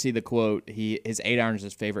 I did see the quote. His 8 iron is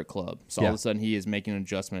his favorite club. So all of a sudden he is making an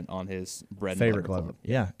adjustment on his favorite club.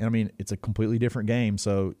 Yeah. And I mean, it's a completely different game.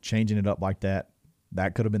 So changing it up like that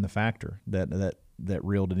could have been the factor that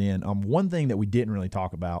reeled it in. One thing that we didn't really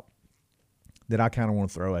talk about that I kind of want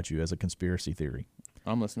to throw at you as a conspiracy theory.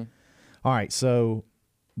 I'm listening. All right. So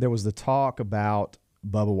there was the talk about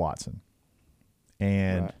Bubba Watson.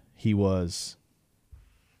 And right.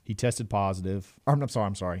 He tested positive. I'm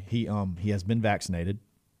sorry. He has been vaccinated.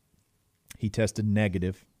 He tested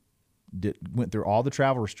negative. Went through all the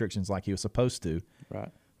travel restrictions like he was supposed to.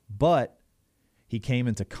 Right. But he came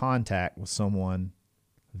into contact with someone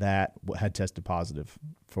that had tested positive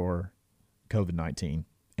for COVID-19.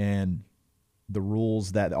 And the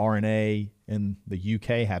rules that the RNA and the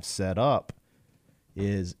UK have set up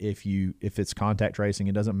is if it's contact tracing,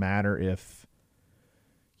 it doesn't matter if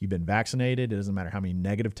you've been vaccinated. It doesn't matter how many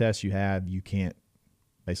negative tests you have. You can't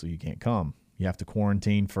come. You have to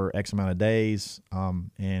quarantine for X amount of days.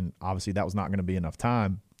 And obviously that was not going to be enough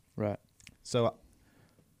time. Right. So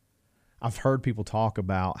I've heard people talk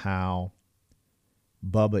about how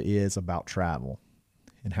Bubba is about travel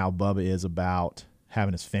and how Bubba is about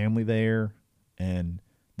having his family there and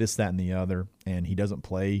this, that, and the other. And he doesn't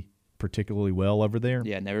play particularly well over there.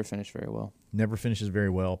 Yeah, never finished very well. Never finishes very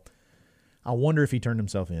well. I wonder if he turned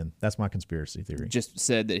himself in. That's my conspiracy theory. Just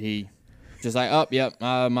said that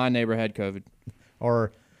my neighbor had COVID.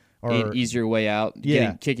 Or easier way out.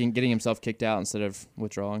 Yeah. Getting himself kicked out instead of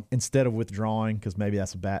withdrawing. Instead of withdrawing, because maybe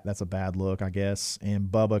that's a bad look, I guess. And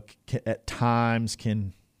Bubba at times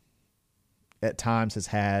has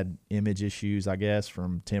had image issues, I guess,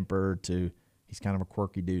 from temper to he's kind of a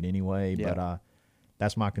quirky dude anyway. Yeah. But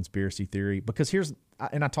that's my conspiracy theory. Because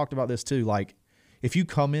I talked about this too, like, if you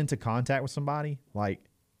come into contact with somebody, like,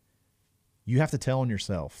 you have to tell on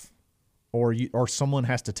yourself, or someone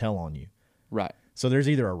has to tell on you. Right. So there's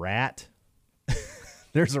either a rat,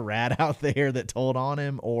 there's a rat out there that told on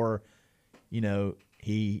him, or,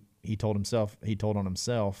 he told on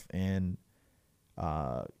himself, and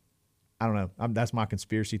I don't know. That's my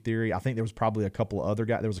conspiracy theory. I think there was probably a couple of other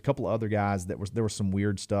guys. There was a couple of other guys there was some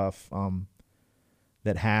weird stuff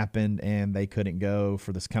that happened, and they couldn't go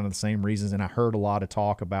for this kind of the same reasons. And I heard a lot of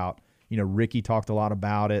talk about, Ricky talked a lot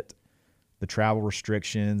about it, the travel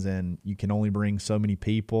restrictions, and you can only bring so many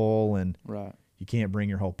people, and right. You can't bring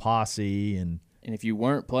your whole posse. And if you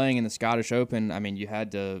weren't playing in the Scottish Open, I mean,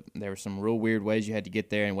 there were some real weird ways you had to get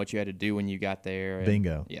there and what you had to do when you got there. And,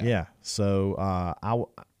 bingo. Yeah. So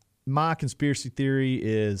my conspiracy theory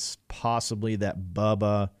is possibly that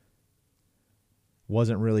Bubba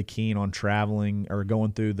wasn't really keen on traveling or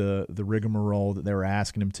going through the rigmarole that they were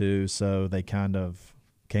asking him to, so they kind of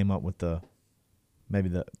came up with maybe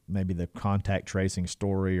the contact tracing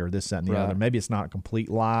story or this, that, and the other. Maybe it's not a complete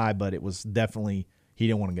lie, but it was definitely he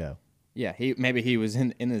didn't want to go. Yeah, he was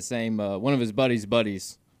in the same one of his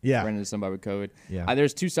buddies. Yeah, ran into somebody with COVID. Yeah,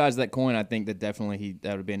 there's two sides of that coin. I think that definitely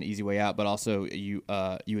that would have been an easy way out, but also you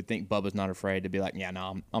would think Bubba's not afraid to be like, yeah,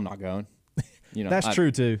 no, I'm not going. That's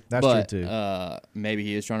true too. True too. Maybe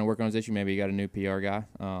he is trying to work on his issue. Maybe he got a new PR guy.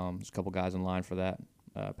 There's a couple guys in line for that.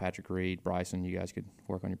 Patrick Reed, Bryson, you guys could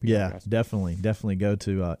work on your PR guys. Definitely go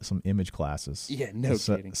to some image classes. Yeah, no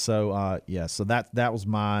kidding. So that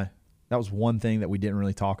was one thing that we didn't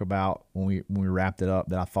really talk about when we wrapped it up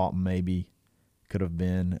that I thought maybe could have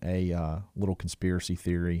been a little conspiracy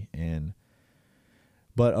theory. And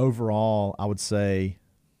But overall, I would say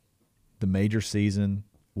the major season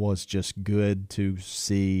was just good to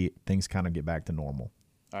see things kind of get back to normal.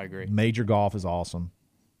 I agree. Major golf is awesome.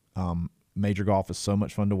 Major golf is so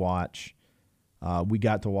much fun to watch. We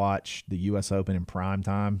got to watch the U.S. Open in prime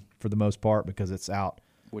time for the most part because it's out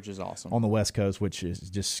which is awesome on the West Coast, which is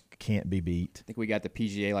just can't be beat. I think we got the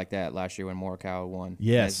PGA like that last year when Morikawa won.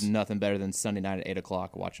 Yes. There's nothing better than Sunday night at 8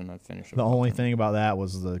 o'clock watching the finish. The only thing about that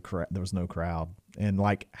was there was no crowd. And,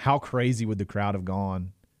 like, how crazy would the crowd have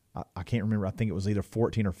gone? I can't remember. I think it was either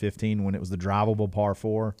 14 or 15 when it was the drivable par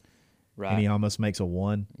 4. Right. And he almost makes a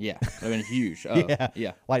 1. Yeah. That would have been huge. Oh,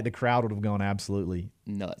 yeah. Like, the crowd would have gone absolutely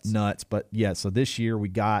nuts. But, yeah, so this year we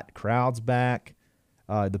got crowds back.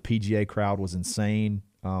 The PGA crowd was insane.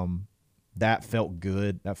 That felt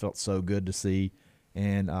good. That felt so good to see.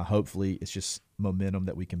 And hopefully it's just momentum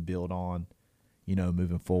that we can build on,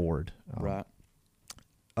 moving forward. Right.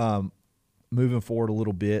 Moving forward a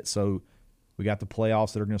little bit. So we got the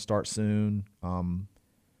playoffs that are going to start soon.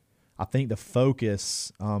 I think the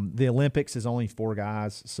focus, the Olympics is only 4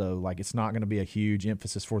 guys. So, like, it's not going to be a huge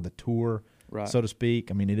emphasis for the tour, so to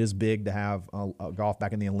speak. I mean, it is big to have golf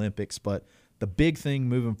back in the Olympics. But the big thing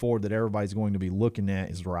moving forward that everybody's going to be looking at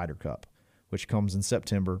is the Ryder Cup, which comes in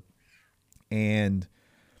September. And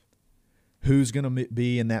who's going to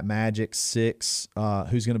be in that Magic 6,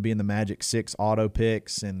 who's going to be in the Magic 6 auto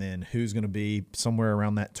picks, and then who's going to be somewhere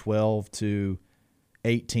around that 12 to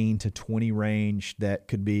 18 to 20 range that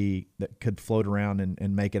could float around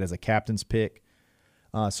and make it as a captain's pick.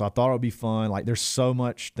 So I thought it would be fun. Like, there's so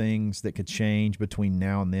much things that could change between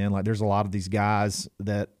now and then. Like, there's a lot of these guys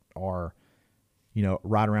that are,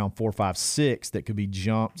 right around 4, 5, 6 that could be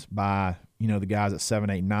jumped by, the guys at 7,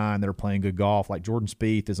 8, 9 that are playing good golf. Like, Jordan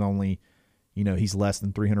Spieth is only, he's less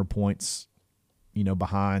than 300 points,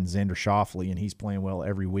 behind Xander Schauffele, and he's playing well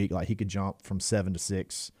every week. Like, he could jump from 7 to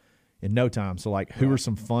 6 in no time. So, like, who are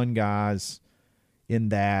some fun guys in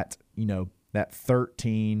that, that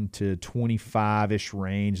 13 to 25-ish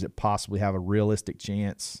range that possibly have a realistic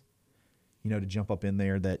chance, to jump up in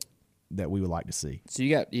there that we would like to see? So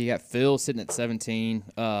you got Phil sitting at 17.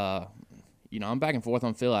 I'm back and forth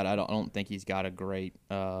on Phil. I don't think he's got a great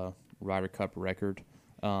Ryder Cup record.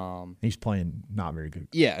 He's playing not very good.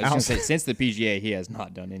 Yeah, I was going to say, since the PGA, he has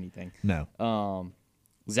not done anything. No.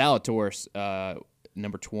 Zalatoris,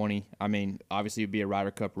 number 20. I mean, obviously he'd be a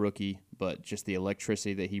Ryder Cup rookie, but just the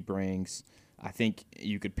electricity that he brings, I think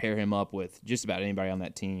you could pair him up with just about anybody on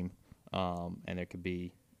that team, and it could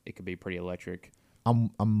be pretty electric.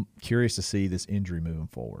 I'm curious to see this injury moving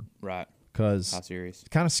forward. Right. Because how serious? It's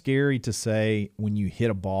kind of scary to say when you hit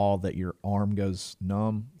a ball that your arm goes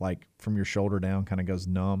numb, like from your shoulder down, kind of goes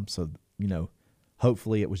numb. So,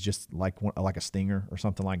 hopefully it was just like a stinger or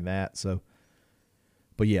something like that. So,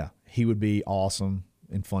 but yeah, he would be awesome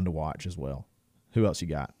and fun to watch as well. Who else you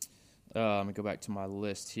got? Let me go back to my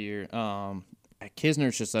list here.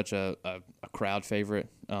 Kisner's just such a crowd favorite.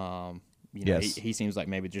 Yes. He seems like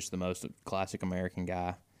maybe just the most classic American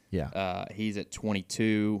guy. Yeah. He's at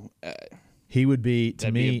 22. He would be,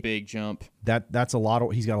 to me, be a big jump. That's a lot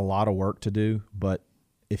of. He's got a lot of work to do, but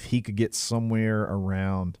if he could get somewhere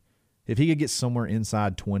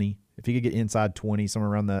inside 20, if he could get inside 20,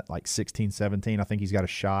 somewhere around that, like 16, 17, I think he's got a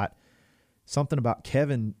shot. Something about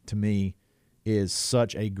Kevin, to me, is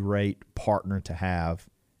such a great partner to have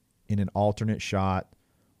in an alternate shot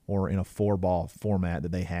or in a 4-ball format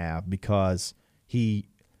that they have, because he's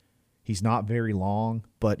not very long,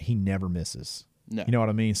 but he never misses. No. You know what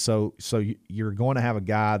I mean? So you're going to have a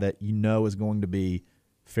guy that is going to be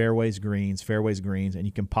fairways, greens, and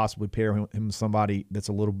you can possibly pair him with somebody that's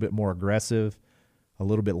a little bit more aggressive, a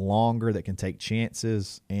little bit longer, that can take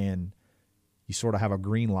chances, and you sort of have a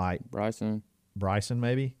green light. Bryson,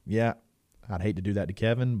 maybe? Yeah. I'd hate to do that to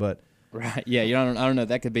Kevin, but right. Yeah, I don't know.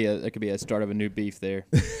 That could be a start of a new beef there.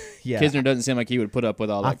 Yeah. Kisner doesn't seem like he would put up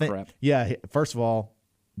with all that crap. Yeah, first of all,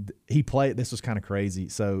 he played. This was kind of crazy.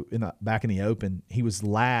 So back in the Open, he was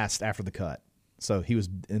last after the cut. So he was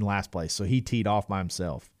in last place. So he teed off by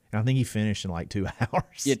himself, and I think he finished in like 2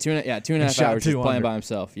 hours. Yeah, 2.5 hours just playing by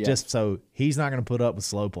himself. Yeah, just so he's not going to put up with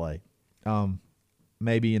slow play.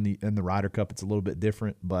 Maybe in the Ryder Cup it's a little bit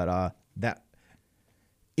different, but that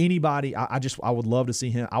anybody, I would love to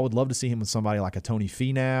see him. I would love to see him with somebody like a Tony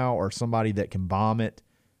Finau or somebody that can bomb it.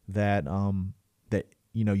 That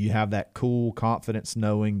you have that cool confidence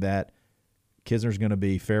knowing that Kisner's going to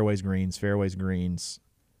be fairways, greens,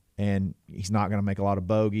 and he's not going to make a lot of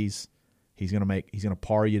bogeys. He's gonna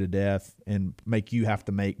par you to death and make you have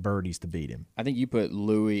to make birdies to beat him. I think you put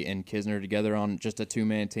Louis and Kisner together on just a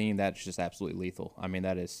 2-man team. That's just absolutely lethal. I mean,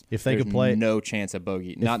 that is if they could play, no chance of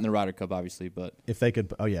bogey. Not in the Ryder Cup, obviously, but if they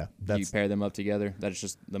could, you pair them up together. That is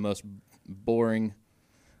just the most boring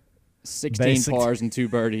 16 pars and 2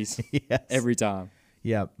 birdies every time.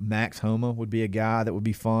 Yeah, Max Homa would be a guy that would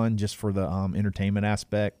be fun just for the entertainment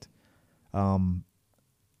aspect.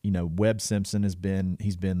 Webb Simpson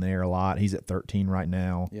he's been there a lot. He's at 13 right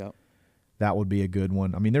now. Yep. That would be a good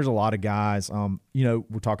one. I mean, there's a lot of guys.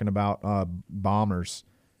 We're talking about bombers.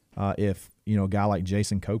 If a guy like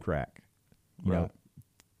Jason Kokrak,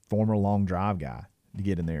 former long drive guy, to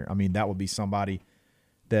get in there. I mean, that would be somebody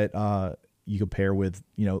that you could pair with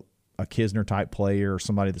a Kisner type player or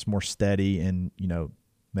somebody that's more steady and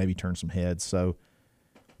maybe turn some heads. So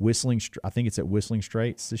I think it's at Whistling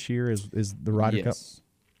Straits this year is the Ryder Cup.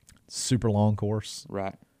 Super long course.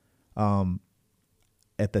 Right.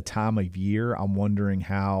 At the time of year, I'm wondering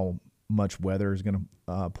how much weather is going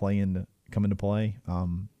to come into play.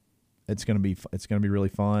 It's going to be really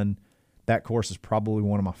fun. That course is probably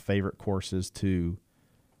one of my favorite courses to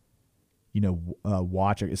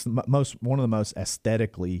watch. It's one of the most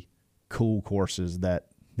aesthetically cool courses that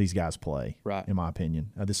these guys play. Right. In my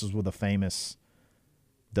opinion, this is with a famous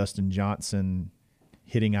Dustin Johnson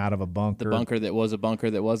hitting out of a bunker. The bunker that was a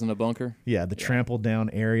bunker that wasn't a bunker. Yeah, the trampled down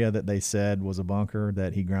area that they said was a bunker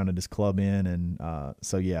that he grounded his club in, and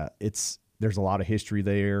there's a lot of history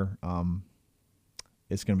there.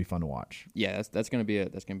 It's going to be fun to watch. Yeah, that's going to be a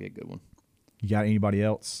good one. You got anybody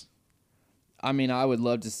else? I mean, I would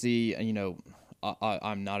love to see.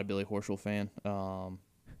 I'm not a Billy Horschel fan.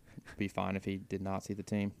 Be fine if he did not see the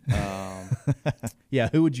team. Yeah,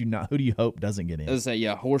 who do you hope doesn't get in? Let's say,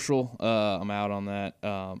 Horschel. I'm out on that.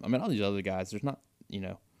 I mean, all these other guys. There's not,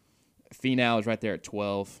 Finau is right there at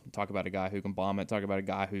 12. Talk about a guy who can bomb it. Talk about a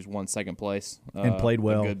guy who's won second place and played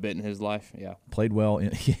well a good bit in his life. Yeah, played well.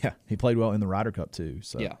 He played well in the Ryder Cup too.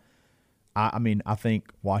 So yeah, I mean, I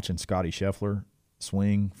think watching Scotty Scheffler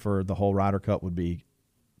swing for the whole Ryder Cup would be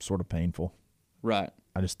sort of painful. Right.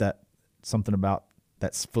 Something about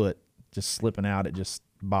that foot just slipping out, it just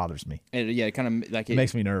bothers me. And it kind of it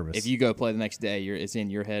makes me nervous. If you go play the next day, it's in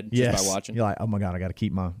your head just by watching. You're like, oh my God, I got to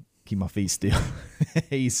keep my feet still.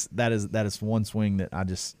 That is one swing that I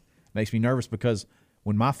just makes me nervous because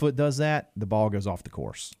when my foot does that, the ball goes off the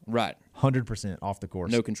course. Right. 100% off the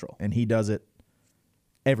course. No control. And he does it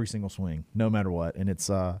every single swing, no matter what. And it's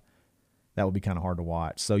that would be kind of hard to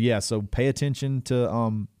watch. So so pay attention to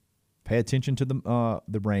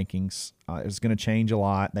the rankings. It's going to change a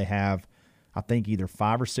lot. They have, I think, either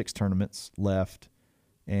 5 or 6 tournaments left,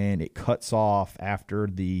 and it cuts off after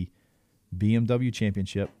the BMW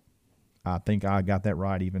Championship. I think I got that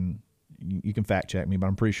right. Even you can fact check me, but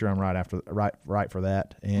I'm pretty sure I'm right for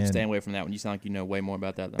that. And I'm staying away from that one. You sound like you know way more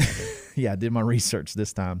about that than I do. Yeah, I did my research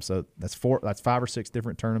this time. So that's 5 or 6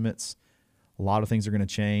 different tournaments. A lot of things are going to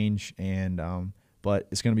change, and but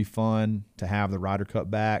it's going to be fun to have the Ryder Cup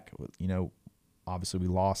back. Obviously we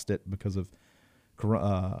lost it because of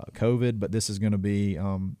COVID, but this is going to be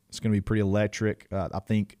it's going to be pretty electric. I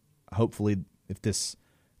think hopefully if this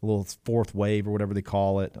little fourth wave or whatever they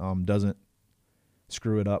call it doesn't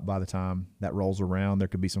screw it up by the time that rolls around, there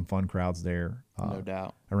could be some fun crowds there. No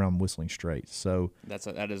doubt. Around Whistling Straits. So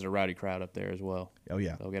that is a rowdy crowd up there as well. Oh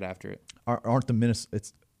yeah, they'll get after it. Aren't the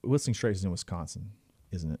Minnesota? Whistling Straits is in Wisconsin,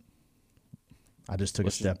 isn't it? I just took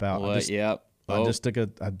a step out. Yep. I just took a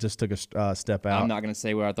step out. I'm not going to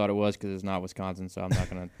say where I thought it was because it's not Wisconsin, so I'm not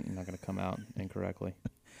going to come out incorrectly.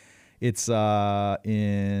 It's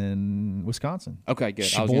in Wisconsin. Okay, good.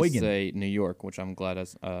 Sheboygan. I was going to say New York, which I'm glad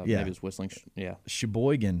maybe it's Whistling.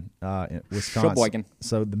 Sheboygan, Wisconsin. Sheboygan.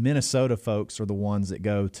 So the Minnesota folks are the ones that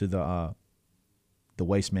go to the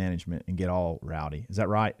Waste Management and get all rowdy. Is that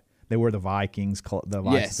right? They were the Vikings.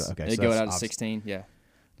 Yes. Okay, they go out of 16. Yeah.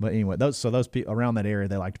 But anyway, those people around that area,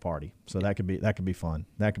 they like to party. So that could be fun.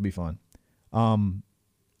 That could be fun.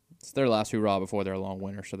 It's their last hoorah before their long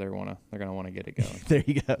winter, so they're gonna want to get it going.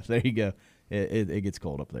 There you go. It gets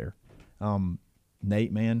cold up there.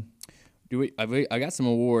 Nate, man, I got some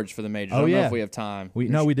awards for the majors. Oh, I don't know yeah. if we have time. We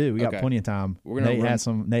do. We got plenty of time.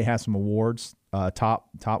 Nate has some awards. Top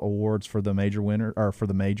awards for the major winner or for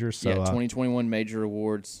the majors. So 2021 major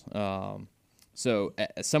awards. So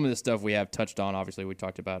some of the stuff we have touched on. Obviously, we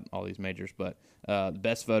talked about all these majors, but the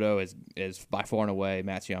best photo is by far and away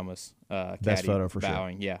Matsuyama's best photo for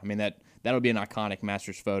bowing. sure. Yeah, I mean that'll be an iconic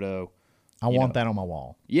Masters photo. I want that on my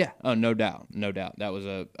wall. Yeah, no doubt. That was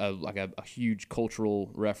a huge cultural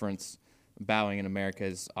reference. Bowing in America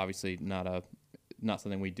is obviously not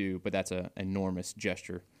something we do, but that's an enormous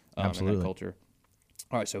gesture in that culture.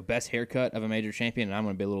 All right, so best haircut of a major champion, and I'm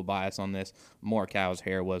going to be a little biased on this. Morikawa's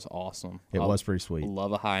hair was awesome. It was pretty sweet.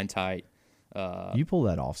 Love a high and tight. You pull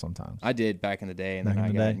that off sometimes. I did back in the day, and then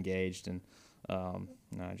I got engaged, and no,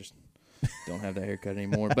 I just don't have that haircut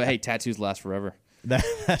anymore. But hey, tattoos last forever.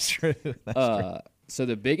 That's true. That's true. So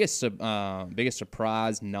the biggest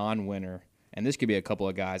surprise non-winner, and this could be a couple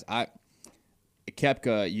of guys.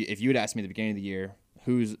 Koepka, if you had asked me at the beginning of the year,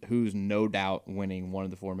 who's no doubt winning one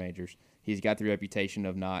of the 4 majors, he's got the reputation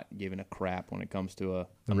of not giving a crap when it comes to a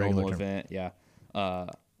normal event. Yeah,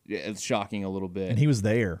 it's shocking a little bit. And he was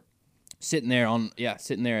there. Sitting there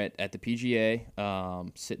at the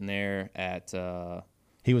PGA, sitting there at.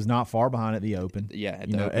 He was not far behind at the Open. Yeah,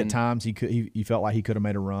 at times he felt like he could have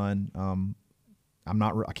made a run.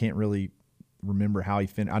 I can't really remember how he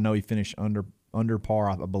finished. I know he finished under par,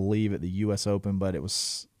 I believe, at the U.S. Open, but it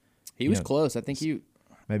was. He was close. I think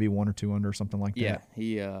maybe 1 or 2 under or something like that. Yeah,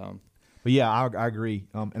 he. But yeah, I agree.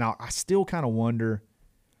 And I still kind of wonder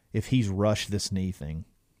if he's rushed this knee thing.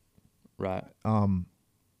 Right.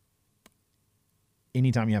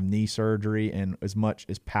 Anytime you have knee surgery, and as much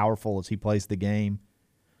as powerful as he plays the game,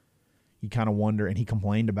 you kind of wonder. And he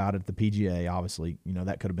complained about it at the PGA. Obviously,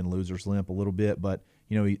 that could have been loser's limp a little bit, but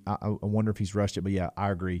I wonder if he's rushed it. But yeah,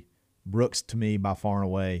 I agree. Brooks, to me, by far and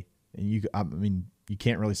away, and you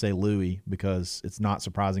can't really say Louis, because it's not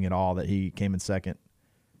surprising at all that he came in second.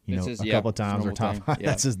 Couple of times or top.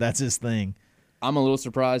 Yeah. That's his thing. I'm a little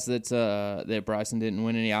surprised that Bryson didn't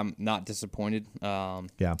win any. I'm not disappointed.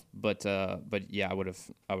 Yeah. But yeah, I would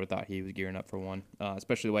have thought he was gearing up for one,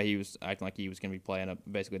 especially the way he was acting like he was going to be playing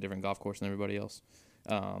basically a different golf course than everybody else.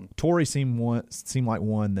 Torrey seemed like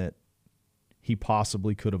one that he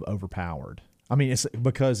possibly could have overpowered. I mean, it's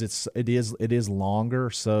because it is longer,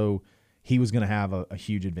 so he was going to have a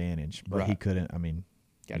huge advantage, but he couldn't. I mean,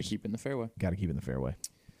 got to keep it in the fairway. Got to keep it in the fairway.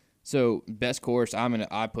 So best course,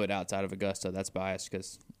 I put outside of Augusta. That's biased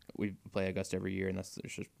because we play Augusta every year, and it's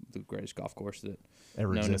just the greatest golf course that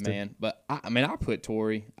ever known existed. To man. But I put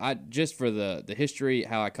Torrey. Just for the history,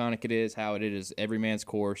 how iconic it is, how it is every man's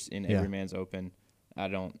course in every man's Open.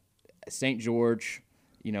 St. George.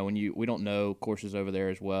 We don't know courses over there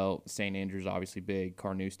as well. St. Andrews obviously big.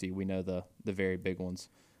 Carnoustie, we know the very big ones.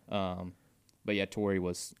 But yeah, Torrey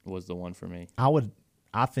was the one for me.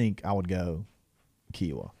 I think I would go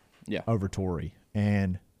Kiowa. Yeah. Over Torrey,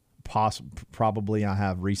 and probably I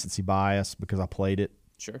have recency bias because I played it.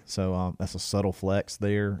 Sure. So that's a subtle flex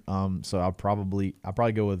there. So I'll probably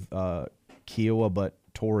go with Kiowa, but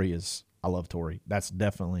I love Torrey. That's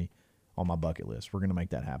definitely on my bucket list. We're gonna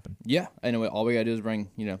make that happen. Yeah. Anyway, all we gotta do is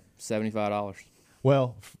bring $75.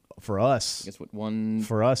 Well, for us, I guess one.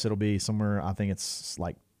 For us, it'll be somewhere. I think it's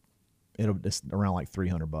around like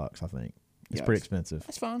 $300. I think it's pretty expensive.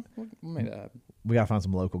 That's fine. We'll make that happen. We gotta find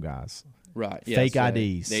some local guys. Right. Yeah, fake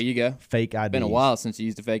IDs. There you go. Fake IDs. Been a while since you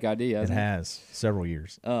used a fake ID, hasn't it? It has. Several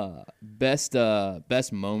years. Best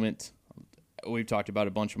moment. We've talked about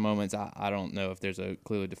a bunch of moments. I don't know if there's a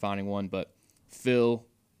clearly defining one, but Phil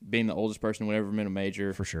being the oldest person to ever win a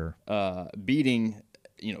major. For sure. Beating,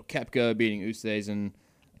 Koepka, beating Oosthuizen,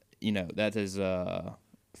 that is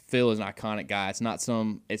Phil is an iconic guy. It's not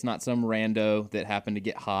some rando that happened to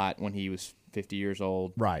get hot when he was 50 years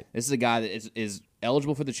old. Right. This is a guy that is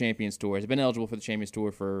eligible for the Champions Tour. Has been eligible for the Champions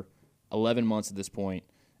Tour for 11 months at this point,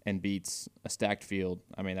 and beats a stacked field.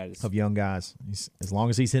 I mean, that is of young guys. As long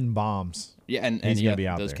as he's hitting bombs, yeah, and he's gonna be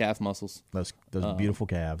out those there. Calf muscles, those beautiful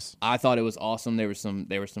calves. I thought it was awesome. There was some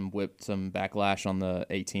backlash on the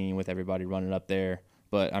 18 with everybody running up there,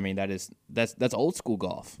 but I mean that's old school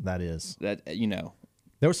golf. That is that.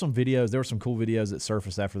 There were some videos. There were some cool videos that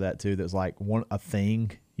surfaced after that too. That was like a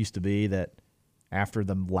thing used to be that after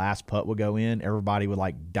the last putt would go in, everybody would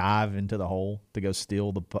like dive into the hole to go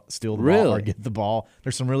steal the ball or get the ball.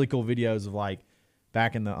 There's some really cool videos of like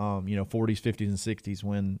back in the 40s, 50s, and 60s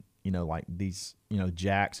when like these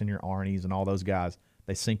Jacks and your Arnies and all those guys,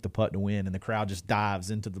 they sink the putt to win, and the crowd just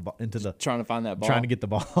dives into the trying to find that ball, trying to get the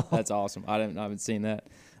ball. That's awesome. I haven't seen that.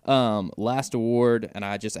 Last award, and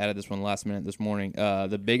I just added this one last minute this morning.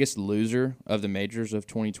 The biggest loser of the majors of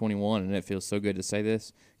 2021, and it feels so good to say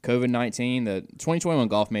this. COVID-19, the 2021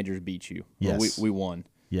 golf majors beat you. Yes. We won.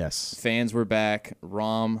 Yes. Fans were back.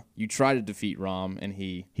 Rahm, you tried to defeat Rahm, and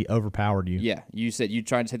he overpowered you. Yeah. You said you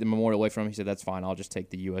tried to take the Memorial away from him. He said, that's fine. I'll just take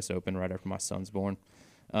the U.S. Open right after my son's born.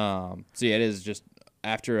 So yeah, it is just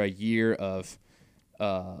after a year of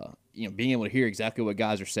being able to hear exactly what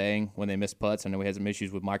guys are saying when they miss putts. I know we had some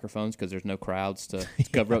issues with microphones because there's no crowds to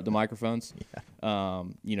cover up the microphones. Yeah.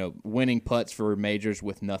 Winning putts for majors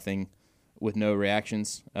with no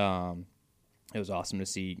reactions. it was awesome to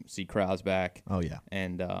see crowds back. Oh yeah.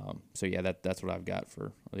 And so yeah, that's what I've got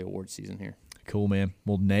for the awards season here. Cool, man.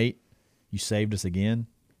 Well, Nate, you saved us again,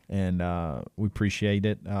 and we appreciate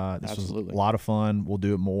it. This Absolutely. was a lot of fun. We'll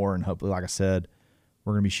do it more, and hopefully, like I said,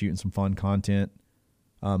 we're going to be shooting some fun content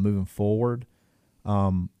moving forward.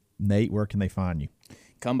 Nate, where can they find you?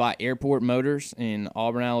 Come by Airport Motors in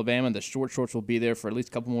Auburn, Alabama. The short shorts will be there for at least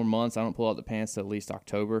a couple more months. I don't pull out the pants till at least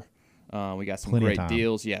October. We got some Plenty of great time.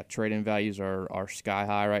 deals. Yeah, trade-in values are sky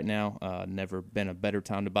high right now. Never been a better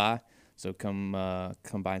time to buy. So come by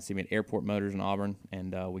and see me at Airport Motors in Auburn,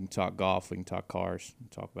 and we can talk golf, we can talk cars, we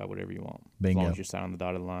can talk about whatever you want. Bingo. As long as you're signing on the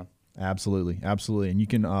dotted line. Absolutely. And you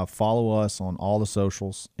can follow us on all the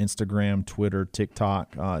socials, Instagram, Twitter,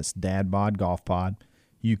 TikTok. It's DadBod Golf Pod.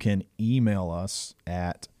 You can email us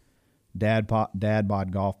at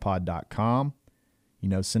dadbodgolfpod.com.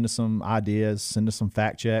 Send us some ideas, send us some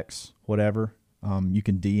fact checks, whatever. You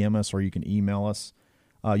can DM us or you can email us.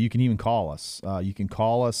 You can even call us. You can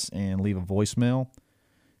call us and leave a voicemail.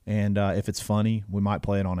 And if it's funny, we might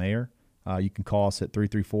play it on air. You can call us at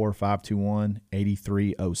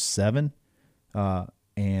 334-521-8307.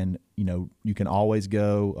 And, you can always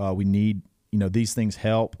go. We need, these things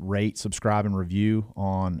help. Rate, subscribe, and review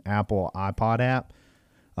on Apple iPod app.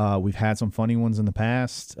 We've had some funny ones in the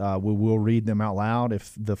past. We will read them out loud.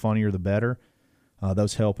 If the funnier, the better.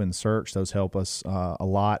 Those help in search. Those help us a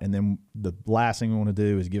lot. And then the last thing we want to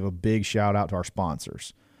do is give a big shout out to our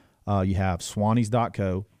sponsors. You have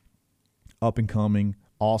Swannies.co, up and coming,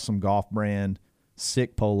 awesome golf brand,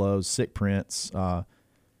 sick polos, sick prints,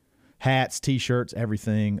 hats, T-shirts,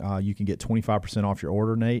 everything. You can get 25% off your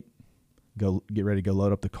order, Nate. Go get ready to go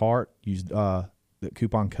load up the cart. Use the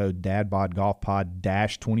coupon code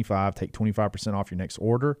DadBodGolfPod-25. Take 25% off your next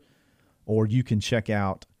order. Or you can check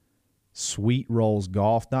out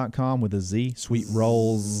SweetRollsGolf.com with a Z.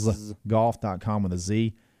 SweetRollsGolf.com with a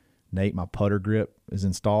Z. Nate, my putter grip is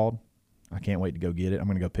installed. I can't wait to go get it. I'm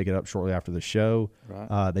going to go pick it up shortly after the show.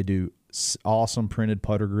 Right. They do awesome printed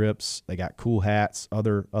putter grips. They got cool hats,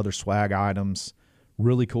 other swag items.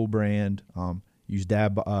 Really cool brand. Use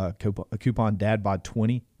coupon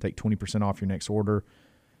DadBod20. Take 20% off your next order.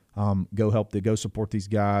 Go support these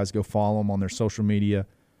guys. Go follow them on their social media.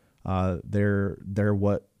 They're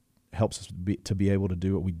what helps us to be able to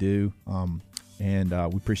do what we do. And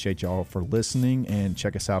we appreciate y'all for listening, and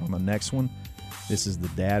check us out on the next one. This is the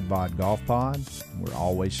Dad Bod Golf Pod. We're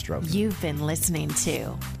always stroking. You've been listening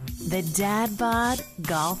to the Dad Bod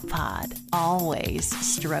Golf Pod, always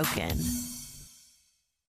stroking.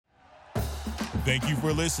 Thank you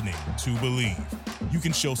for listening to Believe. You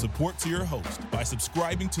can show support to your host by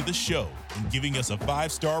subscribing to the show and giving us a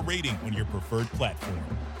 5-star rating on your preferred platform.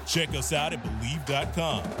 Check us out at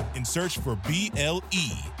Believe.com and search for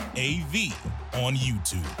BLEAV on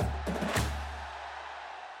YouTube.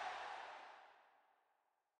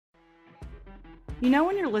 You know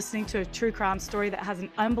when you're listening to a true crime story that has an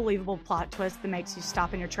unbelievable plot twist that makes you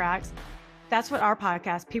stop in your tracks? That's what our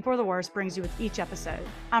podcast, People Are the Worst, brings you with each episode.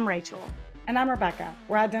 I'm Rachel. And I'm Rebecca.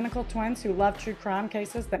 We're identical twins who love true crime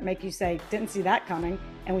cases that make you say, didn't see that coming,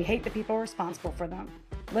 and we hate the people responsible for them.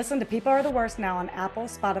 Listen to People Are the Worst now on Apple,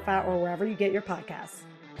 Spotify, or wherever you get your podcasts.